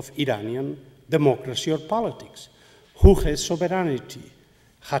problem of Iranian democracy or politics. Who has sovereignty?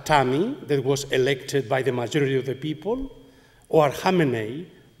 Khatami, that was elected by the majority of the people, or Khamenei,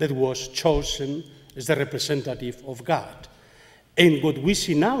 that was chosen as the representative of God. And what we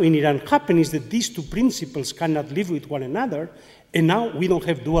see now in Iran happen is that these two principles cannot live with one another, and now we don't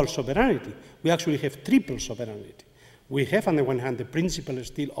have dual sovereignty. We actually have triple sovereignty. We have, on the one hand, the principle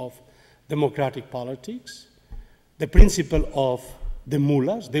still of democratic politics, the principle of the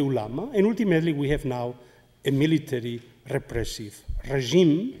mullahs, the ulama, and ultimately we have now a military repressive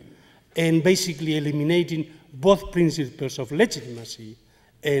regime, and basically eliminating both principles of legitimacy,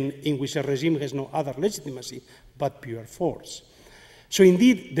 and in which a regime has no other legitimacy but pure force. So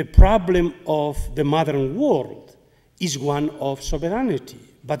indeed, the problem of the modern world is one of sovereignty.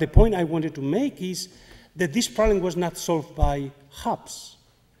 But the point I wanted to make is that this problem was not solved by Hobbes.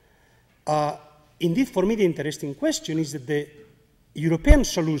 Indeed, for me, the interesting question is that the European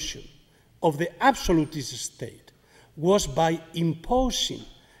solution of the absolutist state was by imposing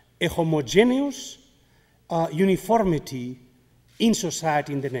a homogeneous uniformity in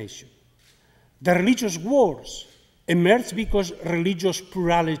society, in the nation. The religious wars emerged because religious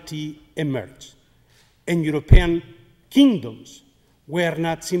plurality emerged. And European kingdoms were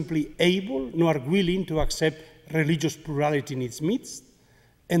not simply able nor willing to accept religious plurality in its midst,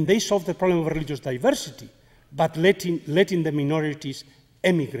 and they solved the problem of religious diversity, but letting the minorities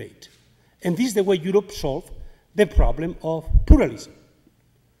emigrate. And this is the way Europe solved the problem of pluralism.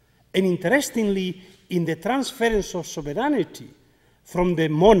 And interestingly, in the transference of sovereignty from the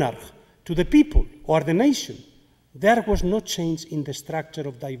monarch to the people or the nation, there was no change in the structure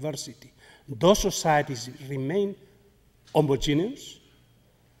of diversity. Those societies remain homogeneous,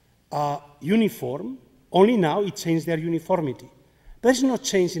 uniform, only now it changed their uniformity. There is no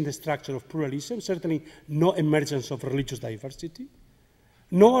change in the structure of pluralism, certainly no emergence of religious diversity,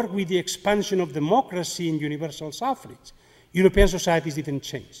 nor with the expansion of democracy and universal suffrage. European societies didn't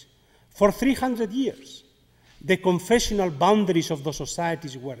change. For 300 years, the confessional boundaries of those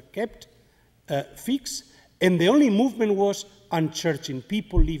societies were kept fixed, and the only movement was unchurching,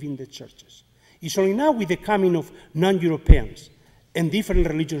 people leaving the churches. It's only now with the coming of non-Europeans and different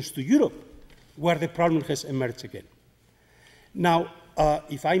religions to Europe where the problem has emerged again. Now,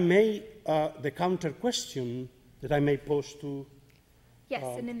 if I may, the counter question that I may pose to Yes,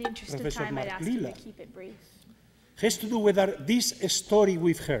 and in the interest of time, I'd ask you to keep it brief. Has to do whether this story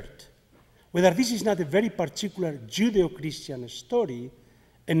we've heard, whether this is not a very particular Judeo-Christian story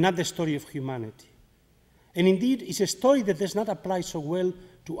and not the story of humanity. And indeed, it's a story that does not apply so well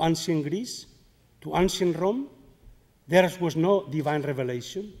to ancient Greece, to ancient Rome. There was no divine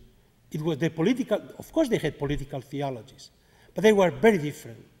revelation. It was the political, of course they had political theologies, but they were very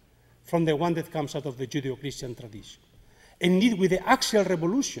different from the one that comes out of the Judeo-Christian tradition. And indeed, with the axial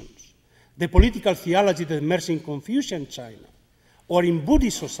revolutions, the political theology that emerged in Confucian China or in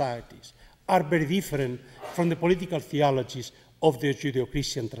Buddhist societies are very different from the political theologies of the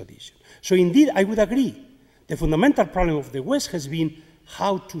Judeo-Christian tradition. So indeed, I would agree, the fundamental problem of the West has been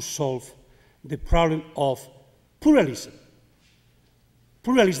how to solve the problem of pluralism,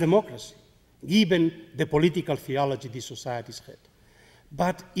 pluralist democracy, given the political theology these societies had.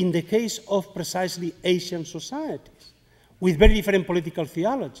 But in the case of precisely Asian societies, with very different political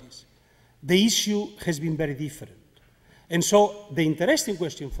theologies, the issue has been very different. And so the interesting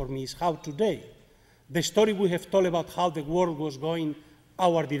question for me is how today, the story we have told about how the world was going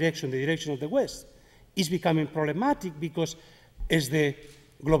our direction, the direction of the West, is becoming problematic because as the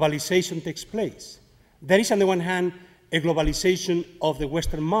globalization takes place, there is on the one hand a globalization of the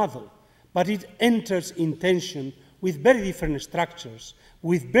Western model, but it enters in tension with very different structures,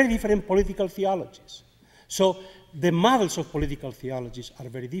 with very different political theologies. So the models of political theologies are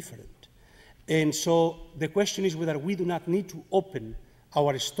very different. And so the question is whether we do not need to open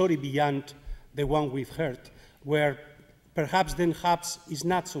our story beyond the one we've heard, where perhaps then Hobbes is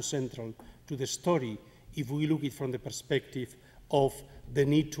not so central to the story if we look at it from the perspective of the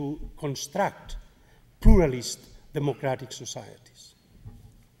need to construct pluralist democratic societies.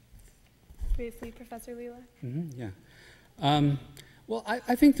 Briefly, Professor Lilla. Mm-hmm, yeah. Well,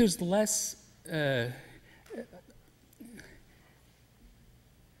 I think there's less...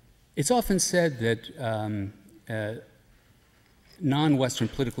 It's often said that non-Western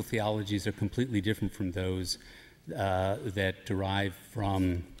political theologies are completely different from those that derive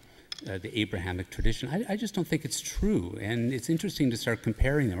from the Abrahamic tradition. I just don't think it's true, and it's interesting to start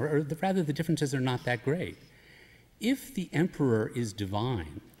comparing them, or rather the differences are not that great. If the emperor is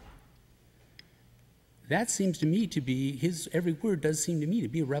divine, that seems to me to be, every word does seem to me to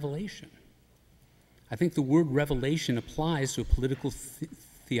be a revelation. I think the word revelation applies to a political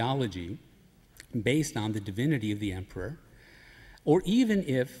theology based on the divinity of the emperor, or even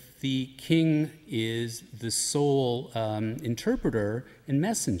if the king is the sole interpreter and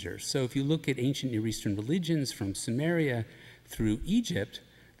messenger. So if you look at ancient Near Eastern religions from Sumeria through Egypt,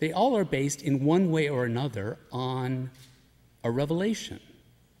 they all are based in one way or another on a revelation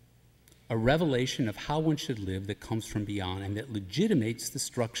of how one should live that comes from beyond and that legitimates the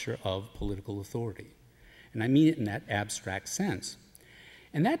structure of political authority. And I mean it in that abstract sense.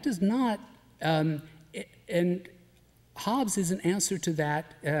 And that does not, and Hobbes is an answer to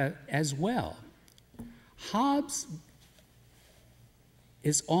that as well. Hobbes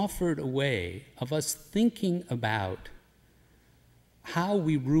is offered a way of us thinking about how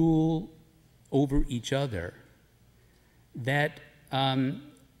we rule over each other that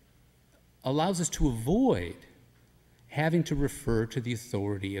allows us to avoid having to refer to the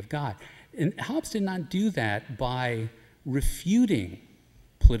authority of God. And Hobbes did not do that by refuting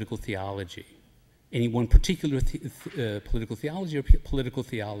political theology, any one particular political theology or political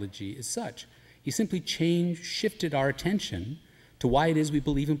theology as such. He simply shifted our attention to why it is we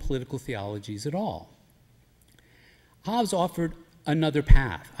believe in political theologies at all. Hobbes offered another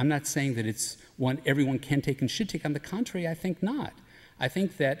path. I'm not saying that it's one everyone can take and should take. On the contrary, I think not. I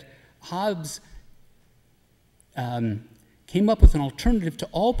think that Hobbes came up with an alternative to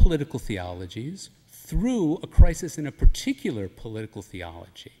all political theologies through a crisis in a particular political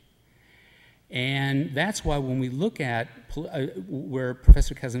theology. And that's why when we look at where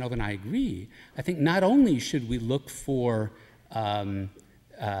Professor Casanova and I agree, I think not only should we look for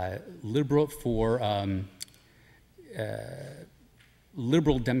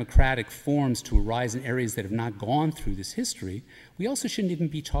liberal democratic forms to arise in areas that have not gone through this history, we also shouldn't even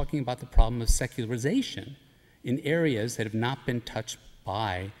be talking about the problem of secularization in areas that have not been touched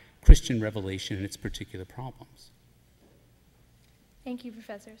by Christian revelation and its particular problems. Thank you,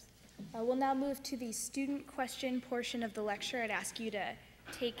 professors. We'll now move to the student question portion of the lecture. I'd ask you to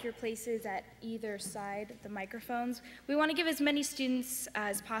take your places at either side of the microphones. We want to give as many students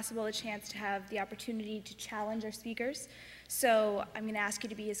as possible a chance to have the opportunity to challenge our speakers. So I'm going to ask you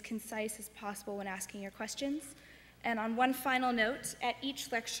to be as concise as possible when asking your questions. And on one final note, at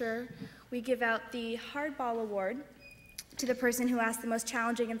each lecture, we give out the Hardball Award to the person who asked the most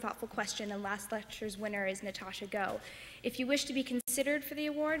challenging and thoughtful question, and last lecture's winner is Natasha Go. If you wish to be considered for the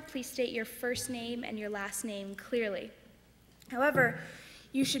award, please state your first name and your last name clearly. However,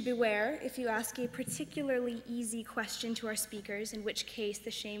 you should beware if you ask a particularly easy question to our speakers, in which case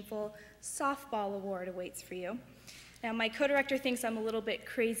the shameful softball award awaits for you. Now, my co-director thinks I'm a little bit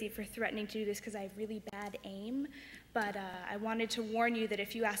crazy for threatening to do this because I have really bad aim, but I wanted to warn you that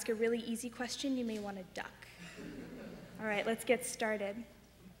if you ask a really easy question, you may want to duck. All right, let's get started.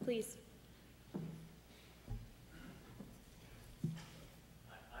 Please.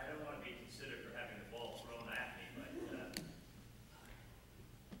 I don't want to be considered for having the ball thrown at me, but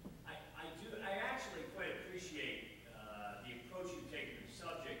I actually quite appreciate the approach you take to the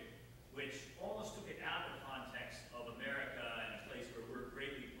subject, which almost took it out of the context of America and a place where we're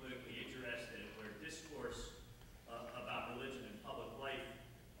greatly politically interested, where discourse about religion and public life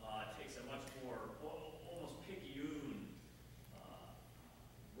takes a much more almost picayune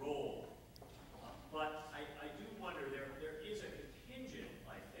role. But I do wonder, there is a contingent,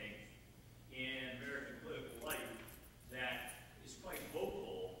 I think, in American political life that is quite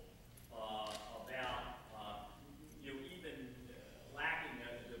vocal about, even lacking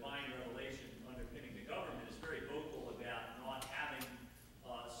a divine revelation underpinning the government, is very vocal about not having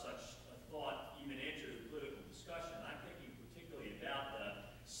such a thought even enter the political discussion. I'm thinking particularly about the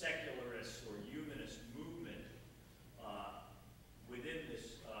secularist or humanist movement within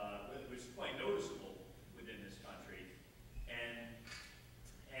this, which is quite noticeable within this country. And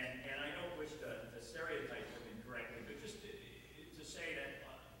I don't wish to stereotype them incorrectly, but just to say that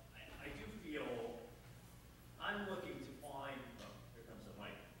I do feel I'm looking to find, oh, here comes the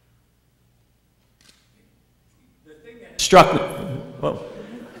mic. The thing that struck me, well,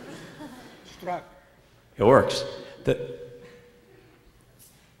 Struck. it works.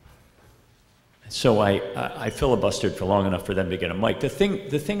 So I filibustered for long enough for them to get a mic. The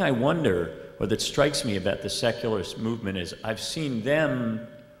thing I wonder, or that strikes me about the secularist movement, is I've seen them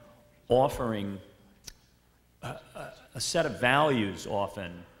offering a set of values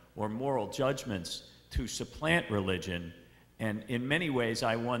often, or moral judgments, to supplant religion. And in many ways,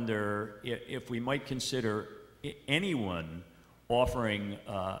 I wonder if we might consider anyone offering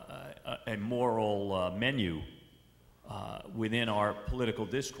a moral menu within our political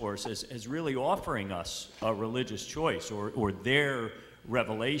discourse as really offering us a religious choice or their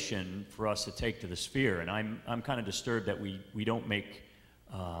revelation for us to take to the sphere. And I'm kind of disturbed that we don't make,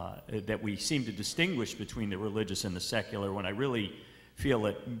 that we seem to distinguish between the religious and the secular, when I really feel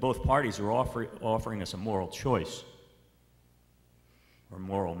that both parties are offering us a moral choice or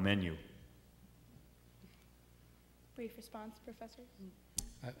moral menu. Brief response, Professor.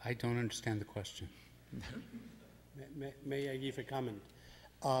 I don't understand the question. May I give a comment?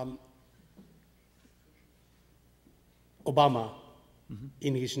 Obama,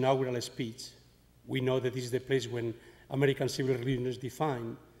 in his inaugural speech, we know that this is the place when American civil religion is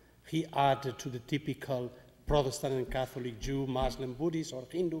defined. He added to the typical Protestant and Catholic, Jew, Muslim, Buddhist, or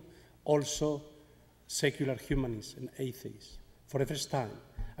Hindu, also secular humanists and atheists for the first time.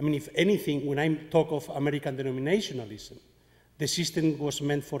 I mean, if anything, when I talk of American denominationalism, the system was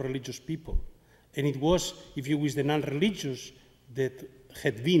meant for religious people. And it was, if you wish, the non-religious that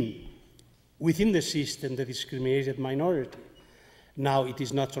had been within the system the discriminated minority. Now, it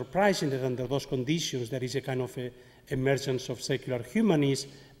is not surprising that under those conditions there is a kind of emergence of secular humanism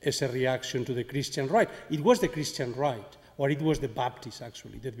as a reaction to the Christian right. It was the Christian right, or it was the Baptists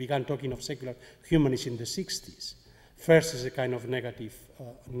actually, that began talking of secular humanism in the 60s. First as a kind of negative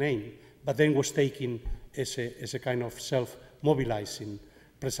name, but then was taken as a kind of self-mobilizing,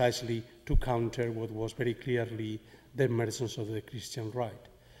 precisely to counter what was very clearly the emergence of the Christian right.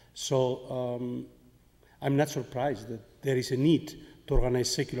 So I'm not surprised that there is a need to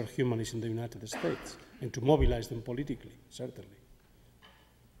organize secular humanists in the United States and to mobilize them politically, certainly.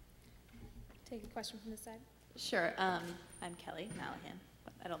 Take a question from this side. Sure. I'm Kelly Malahan.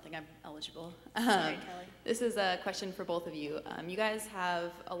 I don't think I'm eligible. Sorry, Kelly. This is a question for both of you. You guys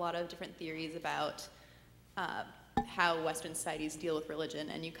have a lot of different theories about how Western societies deal with religion,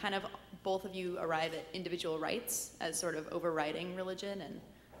 and you kind of, both of you arrive at individual rights as sort of overriding religion, and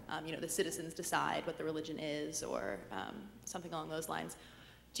you know, the citizens decide what the religion is, or something along those lines.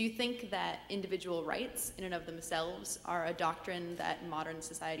 Do you think that individual rights in and of themselves are a doctrine that modern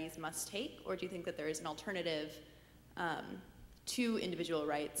societies must take, or do you think that there is an alternative to individual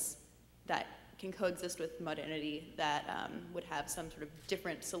rights that can coexist with modernity that would have some sort of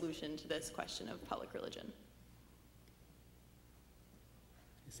different solution to this question of public religion?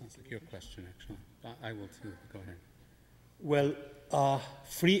 It sounds like your question, actually. I will too. Go ahead. Well,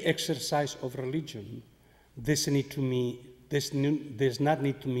 free exercise of religion does not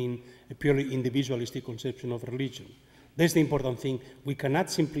need to mean a purely individualistic conception of religion. That's the important thing. We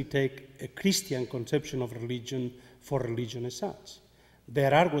cannot simply take a Christian conception of religion for religion as such.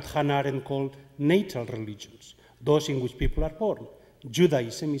 There are what Hannah Arendt called natal religions, those in which people are born.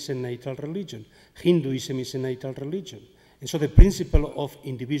 Judaism is a natal religion. Hinduism is a natal religion. And so the principle of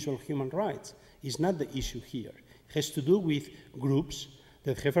individual human rights is not the issue here. It has to do with groups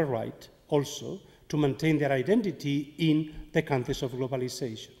that have a right also to maintain their identity in the context of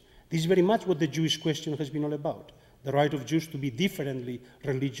globalization. This is very much what the Jewish question has been all about, the right of Jews to be differently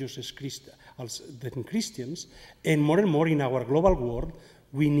religious than Christians, and more in our global world,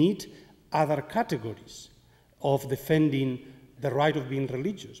 we need other categories of defending the right of being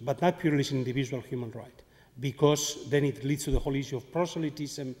religious, but not purely as an individual human right, because then it leads to the whole issue of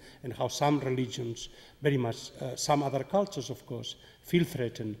proselytism and how some religions, very much, some other cultures, of course, feel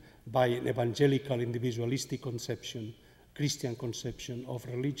threatened by an evangelical, individualistic conception, Christian conception of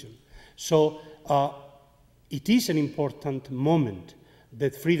religion. So it is an important moment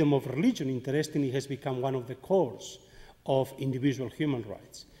that freedom of religion, interestingly, has become one of the cores of individual human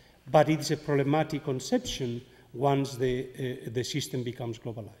rights. But it is a problematic conception once the system becomes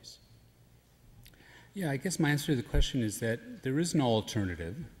globalized. Yeah, I guess my answer to the question is that there is no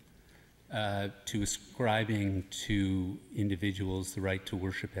alternative to ascribing to individuals the right to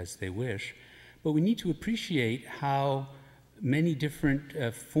worship as they wish, but we need to appreciate how many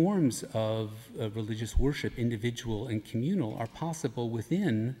different forms of religious worship, individual and communal, are possible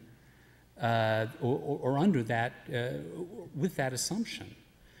within or under that, with that assumption.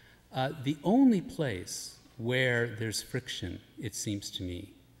 The only place where there's friction, it seems to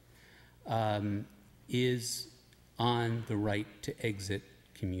me, is on the right to exit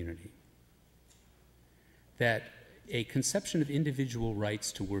community. That a conception of individual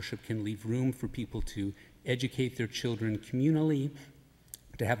rights to worship can leave room for people to educate their children communally,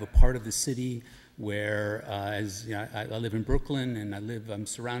 to have a part of the city where, as you know, I live in Brooklyn, and I'm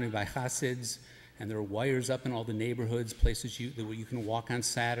surrounded by Hasids, and there are wires up in all the neighborhoods, places where you can walk on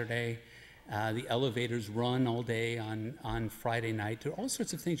Saturday. The elevators run all day on Friday night. There are all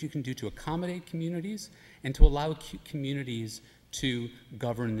sorts of things you can do to accommodate communities and to allow communities to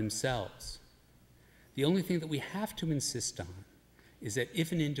govern themselves. The only thing that we have to insist on is that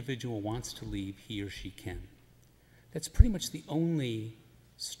if an individual wants to leave, he or she can. That's pretty much the only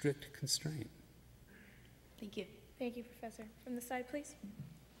strict constraint. Thank you. Thank you, Professor. From the side, please.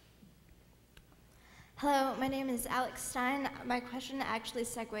 Hello, my name is Alex Stein. My question actually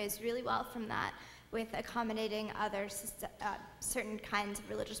segues really well from that, with accommodating other certain kinds of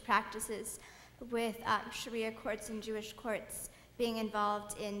religious practices, with Sharia courts and Jewish courts being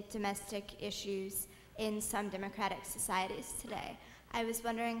involved in domestic issues in some democratic societies today. I was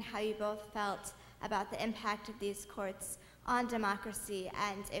wondering how you both felt about the impact of these courts on democracy,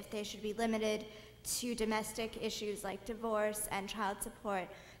 and if they should be limited to domestic issues like divorce and child support,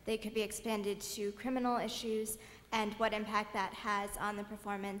 they could be expanded to criminal issues, and what impact that has on the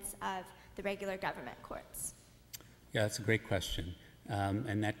performance of the regular government courts. Yeah, that's a great question.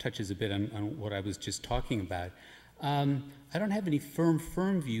 And that touches a bit on what I was just talking about. I don't have any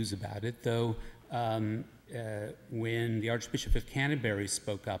firm views about it, though when the Archbishop of Canterbury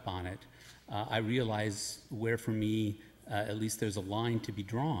spoke up on it, I realized where, for me, at least there's a line to be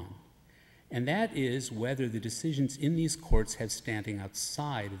drawn. and that is whether the decisions in these courts have standing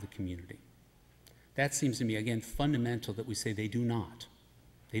outside of the community. That seems to me, again, fundamental that we say they do not.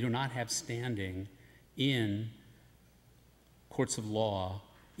 They do not have standing in courts of law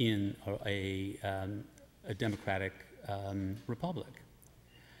in a democratic republic.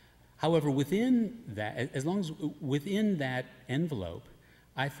 However, within that, as long as within that envelope,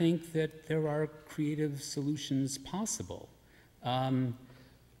 I think that there are creative solutions possible.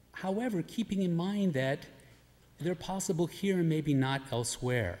 However, keeping in mind that they're possible here and maybe not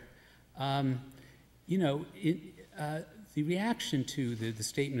elsewhere. You know, the reaction to the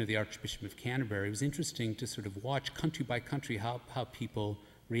statement of the Archbishop of Canterbury was interesting to sort of watch country by country how people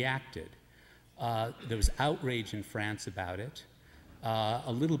reacted. There was outrage in France about it,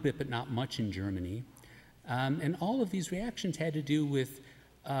 a little bit but not much in Germany. And all of these reactions had to do with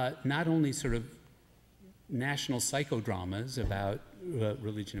not only sort of national psychodramas about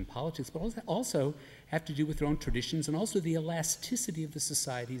religion and politics, but also have to do with their own traditions and also the elasticity of the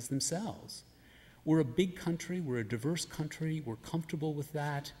societies themselves. We're a big country, we're a diverse country, we're comfortable with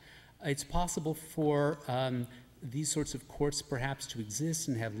that. It's possible for these sorts of courts perhaps to exist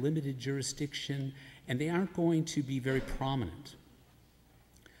and have limited jurisdiction, and they aren't going to be very prominent.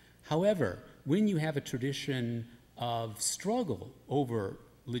 However, when you have a tradition of struggle over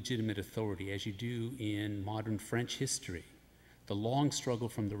legitimate authority, as you do in modern French history, the long struggle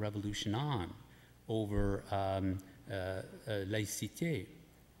from the Revolution on over laïcité,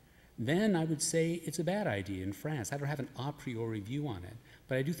 then I would say it's a bad idea in France. I don't have an a priori view on it,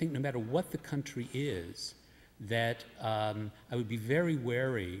 but I do think no matter what the country is, that I would be very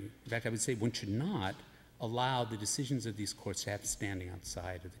wary, in fact I would say one should not allow the decisions of these courts to have standing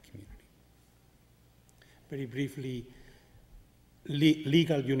outside of the community. Very briefly,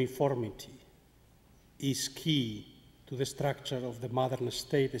 legal uniformity is key to the structure of the modern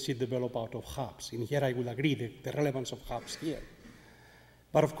state as it developed out of hubs. And here I will agree the relevance of hubs here.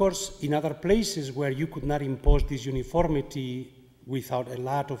 But of course, in other places where you could not impose this uniformity without a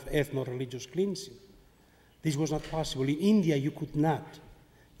lot of ethno-religious cleansing, this was not possible. In India, you could not.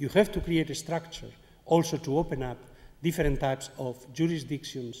 You have to create a structure also to open up different types of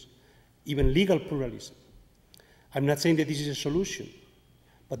jurisdictions, even legal pluralism. I'm not saying that this is a solution,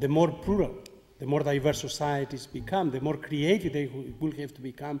 but the more plural, the more diverse societies become, the more creative they will have to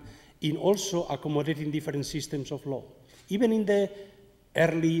become in also accommodating different systems of law. Even in the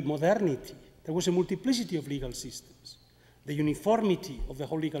early modernity, there was a multiplicity of legal systems. The uniformity of the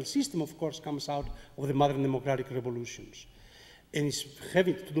whole legal system, of course, comes out of the modern democratic revolutions. And it's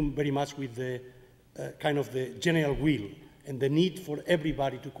having to do very much with the kind of the general will and the need for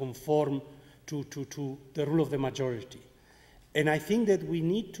everybody to conform to the rule of the majority. And I think that we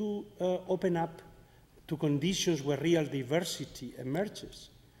need to open up to conditions where real diversity emerges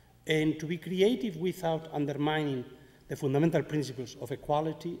and to be creative without undermining the fundamental principles of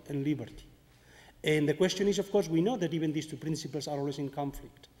equality and liberty. And the question is, of course, we know that even these two principles are always in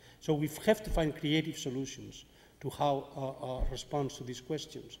conflict. So we have to find creative solutions to how response to these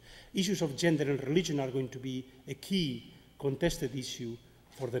questions. Issues of gender and religion are going to be a key contested issue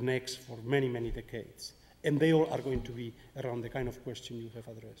for many, many decades. And they all are going to be around the kind of question you have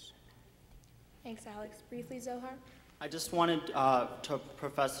addressed. Thanks, Alex. Briefly, Zohar? I just wanted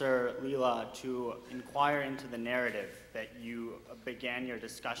Professor Lilla to inquire into the narrative that you began your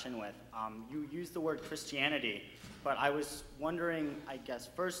discussion with. You used the word Christianity, but I was wondering, I guess,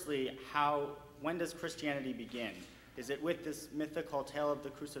 firstly, when does Christianity begin? Is it with this mythical tale of the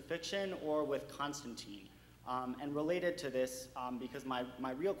crucifixion or with Constantine? And related to this, because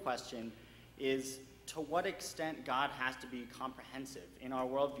my real question is, to what extent God has to be comprehensive in our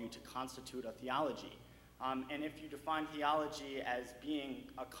worldview to constitute a theology? And if you define theology as being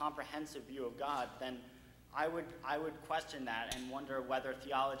a comprehensive view of God, then I would question that and wonder whether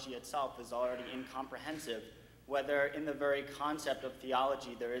theology itself is already incomprehensive, whether in the very concept of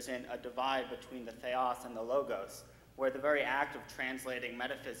theology there isn't a divide between the theos and the logos, where the very act of translating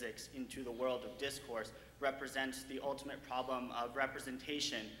metaphysics into the world of discourse represents the ultimate problem of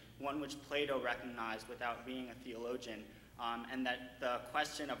representation, one which Plato recognized without being a theologian, and that the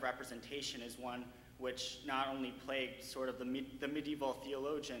question of representation is one which not only plagued sort of the medieval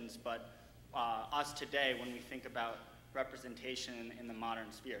theologians, but us today when we think about representation in the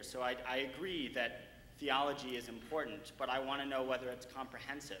modern sphere. So I agree that theology is important, but I want to know whether it's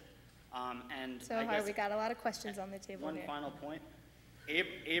comprehensive. So we got a lot of questions on the table here. One final point.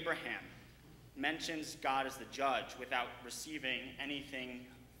 Abraham mentions God as the judge without receiving anything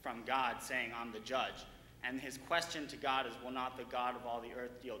from God saying, I'm the judge. And his question to God is, will not the God of all the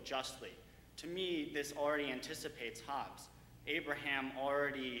earth deal justly? To me, this already anticipates Hobbes. Abraham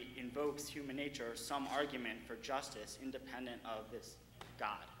already invokes human nature or some argument for justice independent of this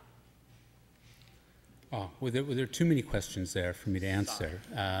God? Oh, well, there are too many questions there for me to answer,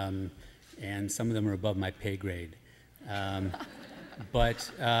 and some of them are above my pay grade.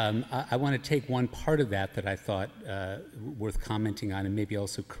 But I want to take one part of that I thought worth commenting on, and maybe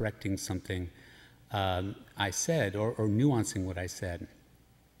also correcting something I said, or nuancing what I said.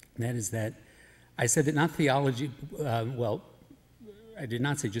 And that is that I said that not theology, well, I did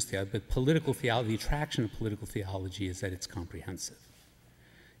not say just theology, but political theology, the attraction of political theology is that it's comprehensive.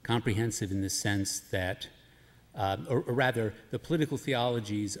 Comprehensive in the sense that, or rather, the political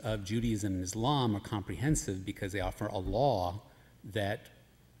theologies of Judaism and Islam are comprehensive because they offer a law that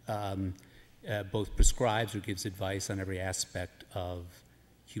both prescribes or gives advice on every aspect of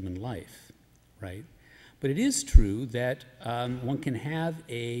human life, right? But it is true that one can have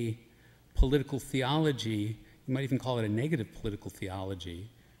a political theology, you might even call it a negative political theology,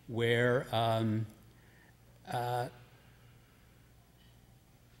 where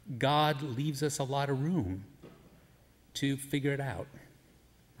God leaves us a lot of room to figure it out,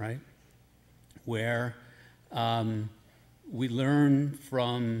 right? Where we learn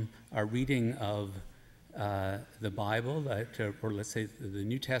from our reading of the Bible, or let's say the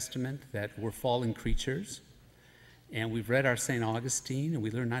New Testament, that we're fallen creatures. And we've read our St. Augustine, and we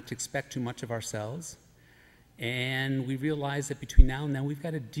learn not to expect too much of ourselves. And we realize that between now and then, we've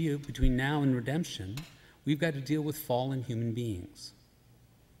got to deal, between now and redemption, we've got to deal with fallen human beings.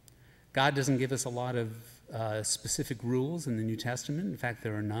 God doesn't give us a lot of specific rules in the New Testament. In fact,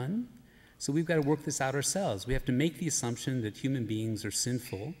 there are none. So we've got to work this out ourselves. We have to make the assumption that human beings are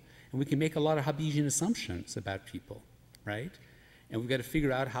sinful, and we can make a lot of Hobbesian assumptions about people, right? And we've got to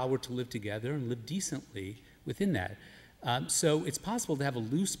figure out how we're to live together and live decently within that. So it's possible to have a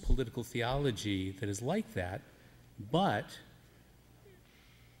loose political theology that is like that, but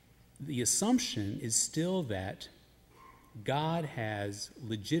the assumption is still that God has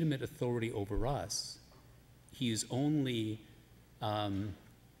legitimate authority over us. He has only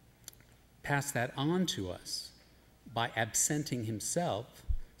passed that on to us by absenting himself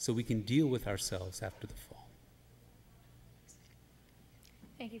so we can deal with ourselves after the fall.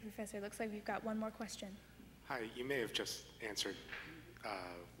 Thank you, Professor. Looks like we've got one more question. Hi, you may have just answered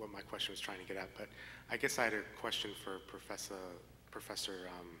what my question was trying to get at, but I guess I had a question for Professor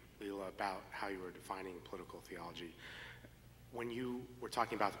Lilla about how you were defining political theology. When you were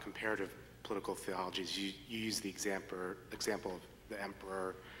talking about the comparative political theologies, you used the example of the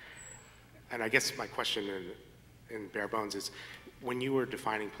emperor, and I guess my question in bare bones is, when you were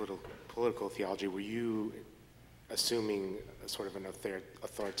defining political theology, were you assuming a sort of an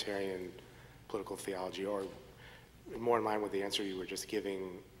authoritarian political theology, or more in line with the answer you were just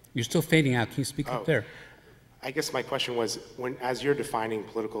giving? You're still fading out. Can you speak up there? I guess my question was, as you're defining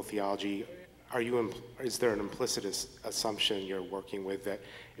political theology, is there an implicit assumption you're working with that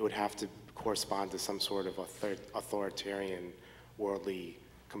it would have to correspond to some sort of authoritarian worldly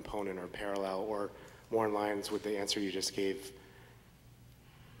component or parallel, or more in lines with the answer you just gave?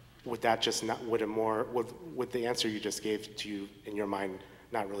 Would that just not, would the answer you just gave to you in your mind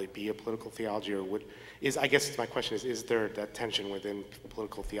not really be a political theology, or I guess my question is there that tension within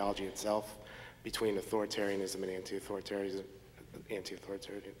political theology itself between authoritarianism and anti-authoritarianism?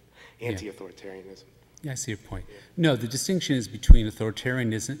 Yeah, I see your point. No, the distinction is between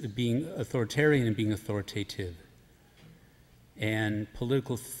authoritarianism, being authoritarian and being authoritative. And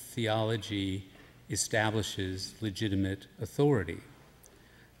political theology establishes legitimate authority.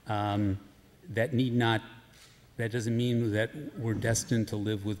 That doesn't mean that we're destined to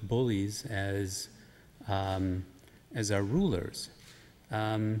live with bullies as our rulers.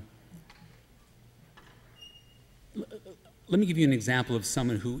 Let me give you an example of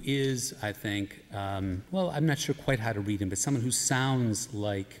someone who is, I think, well, I'm not sure quite how to read him, but someone who sounds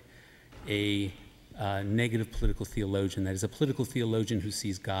like a negative political theologian, that is, a political theologian who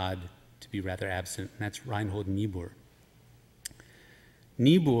sees God to be rather absent, and that's Reinhold Niebuhr.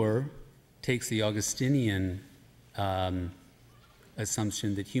 Niebuhr takes the Augustinian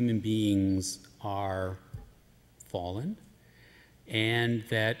assumption that human beings are fallen, and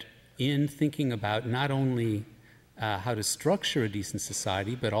that in thinking about not only how to structure a decent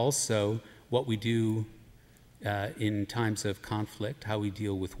society, but also what we do in times of conflict, how we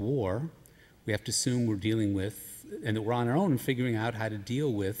deal with war, we have to assume we're dealing with, and that we're on our own and figuring out how to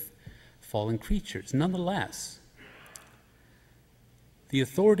deal with fallen creatures. Nonetheless, the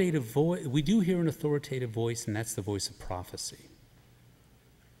authoritative voice, we do hear an authoritative voice, and that's the voice of prophecy.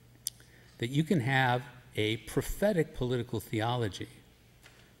 That you can have a prophetic political theology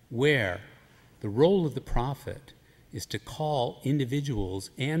where the role of the prophet is to call individuals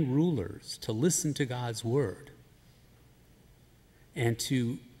and rulers to listen to God's word and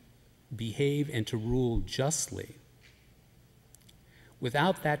to behave and to rule justly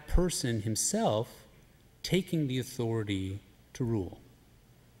without that person himself taking the authority to rule.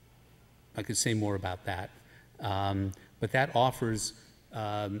 I could say more about that, but that offers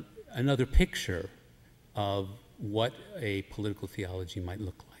another picture of what a political theology might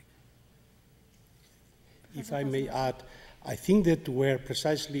look like. If I may add, I think that where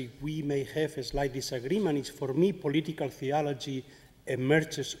precisely we may have a slight disagreement is, for me, political theology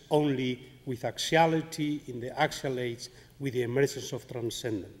emerges only with axiality in the axial age, with the emergence of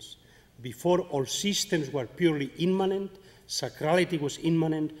transcendence. Before, all systems were purely immanent, sacrality was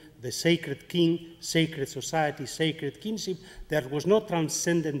immanent, the sacred king, sacred society, sacred kinship. There was no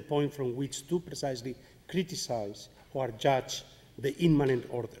transcendent point from which to precisely criticize or judge the immanent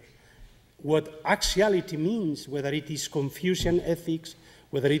order. What axiality means, whether it is Confucian ethics,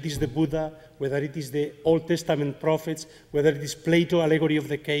 whether it is the Buddha, whether it is the Old Testament prophets, whether it is Plato allegory of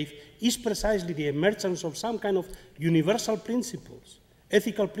the cave, is precisely the emergence of some kind of universal principles,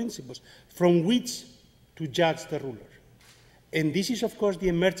 ethical principles, from which to judge the ruler. And this is, of course, the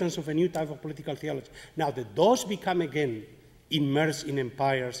emergence of a new type of political theology. Now, those become again immersed in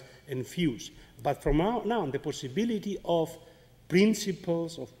empires and feuds. But from now on, the possibility of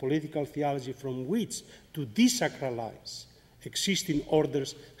principles of political theology from which to desacralize existing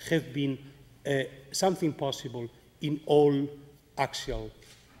orders have been something possible in all axial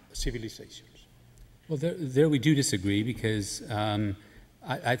civilizations. Well, there we do disagree, because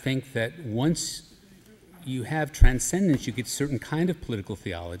I think that once you have transcendence, you get certain kind of political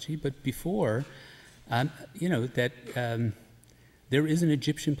theology, but before, you know, that there is an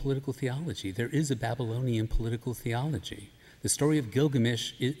Egyptian political theology. There is a Babylonian political theology. The story of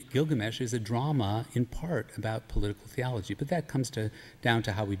Gilgamesh is a drama in part about political theology, but that comes down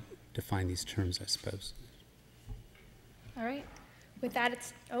to how we define these terms, I suppose. All right. With that,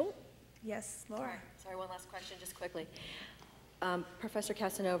 it's, oh, yes, Laura. Sorry, one last question, just quickly. Professor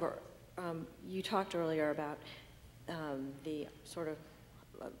Casanova, you talked earlier about the sort of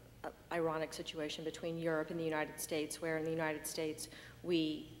ironic situation between Europe and the United States, where in the United States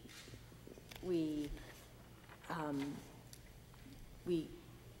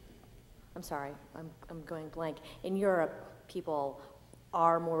I'm sorry, I'm going blank. In Europe, people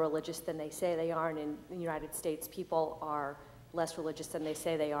are more religious than they say they are, and in the United States, people are less religious than they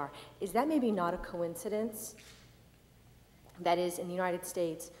say they are. Is that maybe not a coincidence? That is, in the United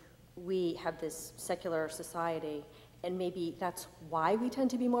States, we have this secular society, and maybe that's why we tend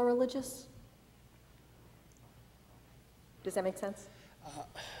to be more religious? Does that make sense?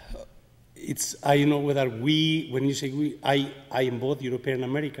 I don't know whether we, when you say we, I am both European and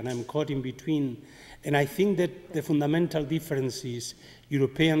American, I'm caught in between. And I think that the fundamental difference is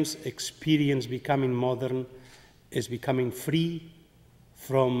Europeans experience becoming modern as becoming free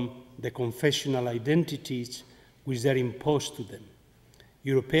from the confessional identities which are imposed to them.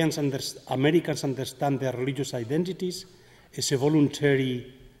 Americans understand their religious identities as a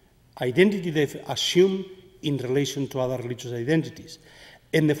voluntary identity they assume in relation to other religious identities.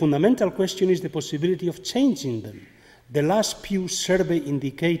 And the fundamental question is the possibility of changing them. The last Pew survey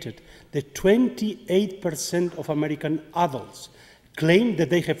indicated that 28% of American adults claim that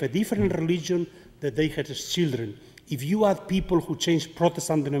they have a different religion that they had as children. If you add people who change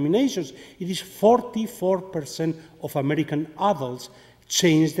Protestant denominations, it is 44% of American adults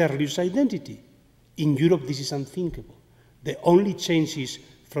change their religious identity. In Europe, this is unthinkable. The only change is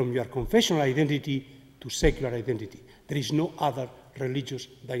from your confessional identity to secular identity. There is no other religious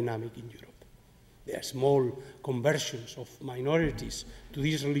dynamic in Europe. There are small conversions of minorities to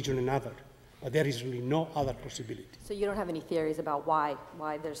this religion and other, but there is really no other possibility. So you don't have any theories about why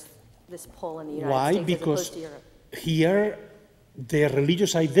there's this pull in the United States as opposed to Europe? Here, the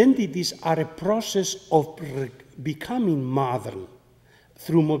religious identities are a process of becoming modern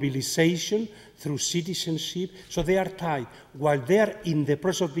through mobilization, through citizenship, so they are tied. While they're in the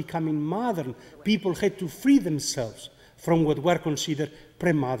process of becoming modern, people had to free themselves from what were considered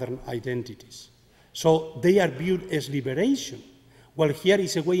pre-modern identities. So they are viewed as liberation, while here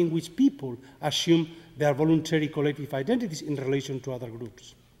is a way in which people assume their voluntary collective identities in relation to other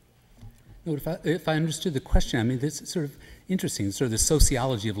groups. No, if I understood the question, I mean, this is sort of interesting, sort of the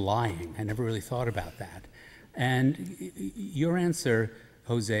sociology of lying. I never really thought about that. And your answer,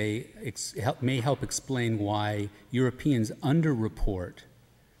 Jose, may help explain why Europeans underreport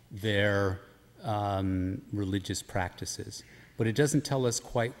their religious practices, but it doesn't tell us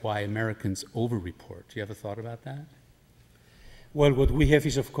quite why Americans overreport. Do you have a thought about that? Well, what we have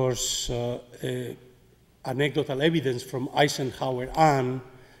is, of course, a anecdotal evidence from Eisenhower and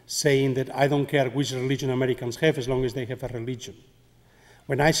saying that I don't care which religion Americans have as long as they have a religion.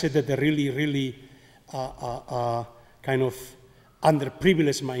 When I said that the really kind of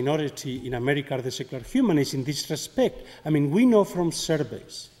underprivileged minority in America are the secular humanists, in this respect, I mean, we know from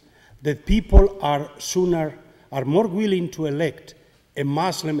surveys that people are more willing to elect a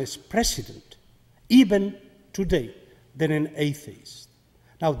Muslim as president, even today, than an atheist.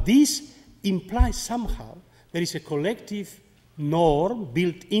 Now, this implies somehow there is a collective norm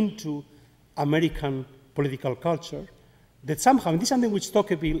built into American political culture that somehow, and this is something which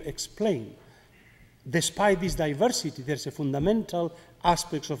Tocqueville explained, despite this diversity, there's a fundamental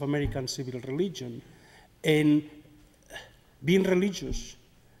aspects of American civil religion, and being religious,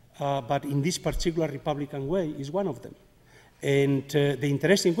 but in this particular Republican way, is one of them. And the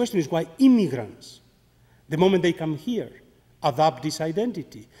interesting question is why immigrants, the moment they come here, adopt this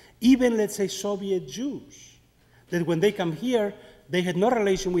identity. Even, let's say, Soviet Jews, that when they come here, they had no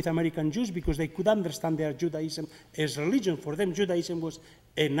relation with American Jews because they could understand their Judaism as religion. For them, Judaism was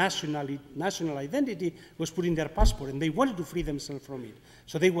a national identity, was put in their passport, and they wanted to free themselves from it.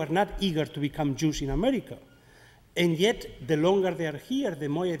 So they were not eager to become Jews in America. And yet, the longer they are here, the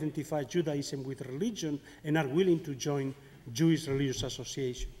more identify Judaism with religion and are willing to join Jewish religious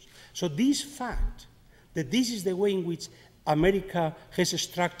associations. So this fact that this is the way in which America has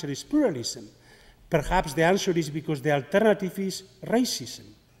structured its pluralism, perhaps the answer is because the alternative is racism.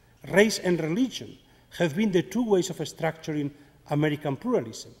 Race and religion have been the two ways of structuring American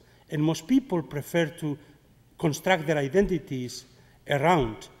pluralism. And most people prefer to construct their identities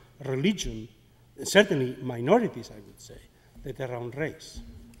around religion, certainly minorities, I would say, than around race.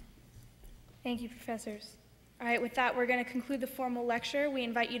 Thank you, professors. All right, with that, we're going to conclude the formal lecture. We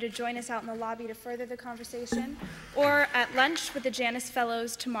invite you to join us out in the lobby to further the conversation, or at lunch with the Janus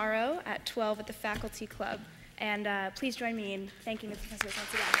Fellows tomorrow at 12 at the Faculty Club. And please join me in thanking the professors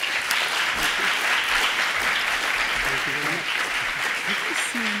once again. Thank you very much.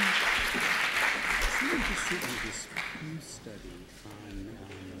 Something to see in this Pew study on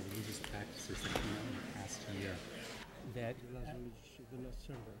religious practices that came out in the past year. That, the last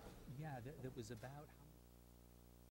survey. yeah, that was about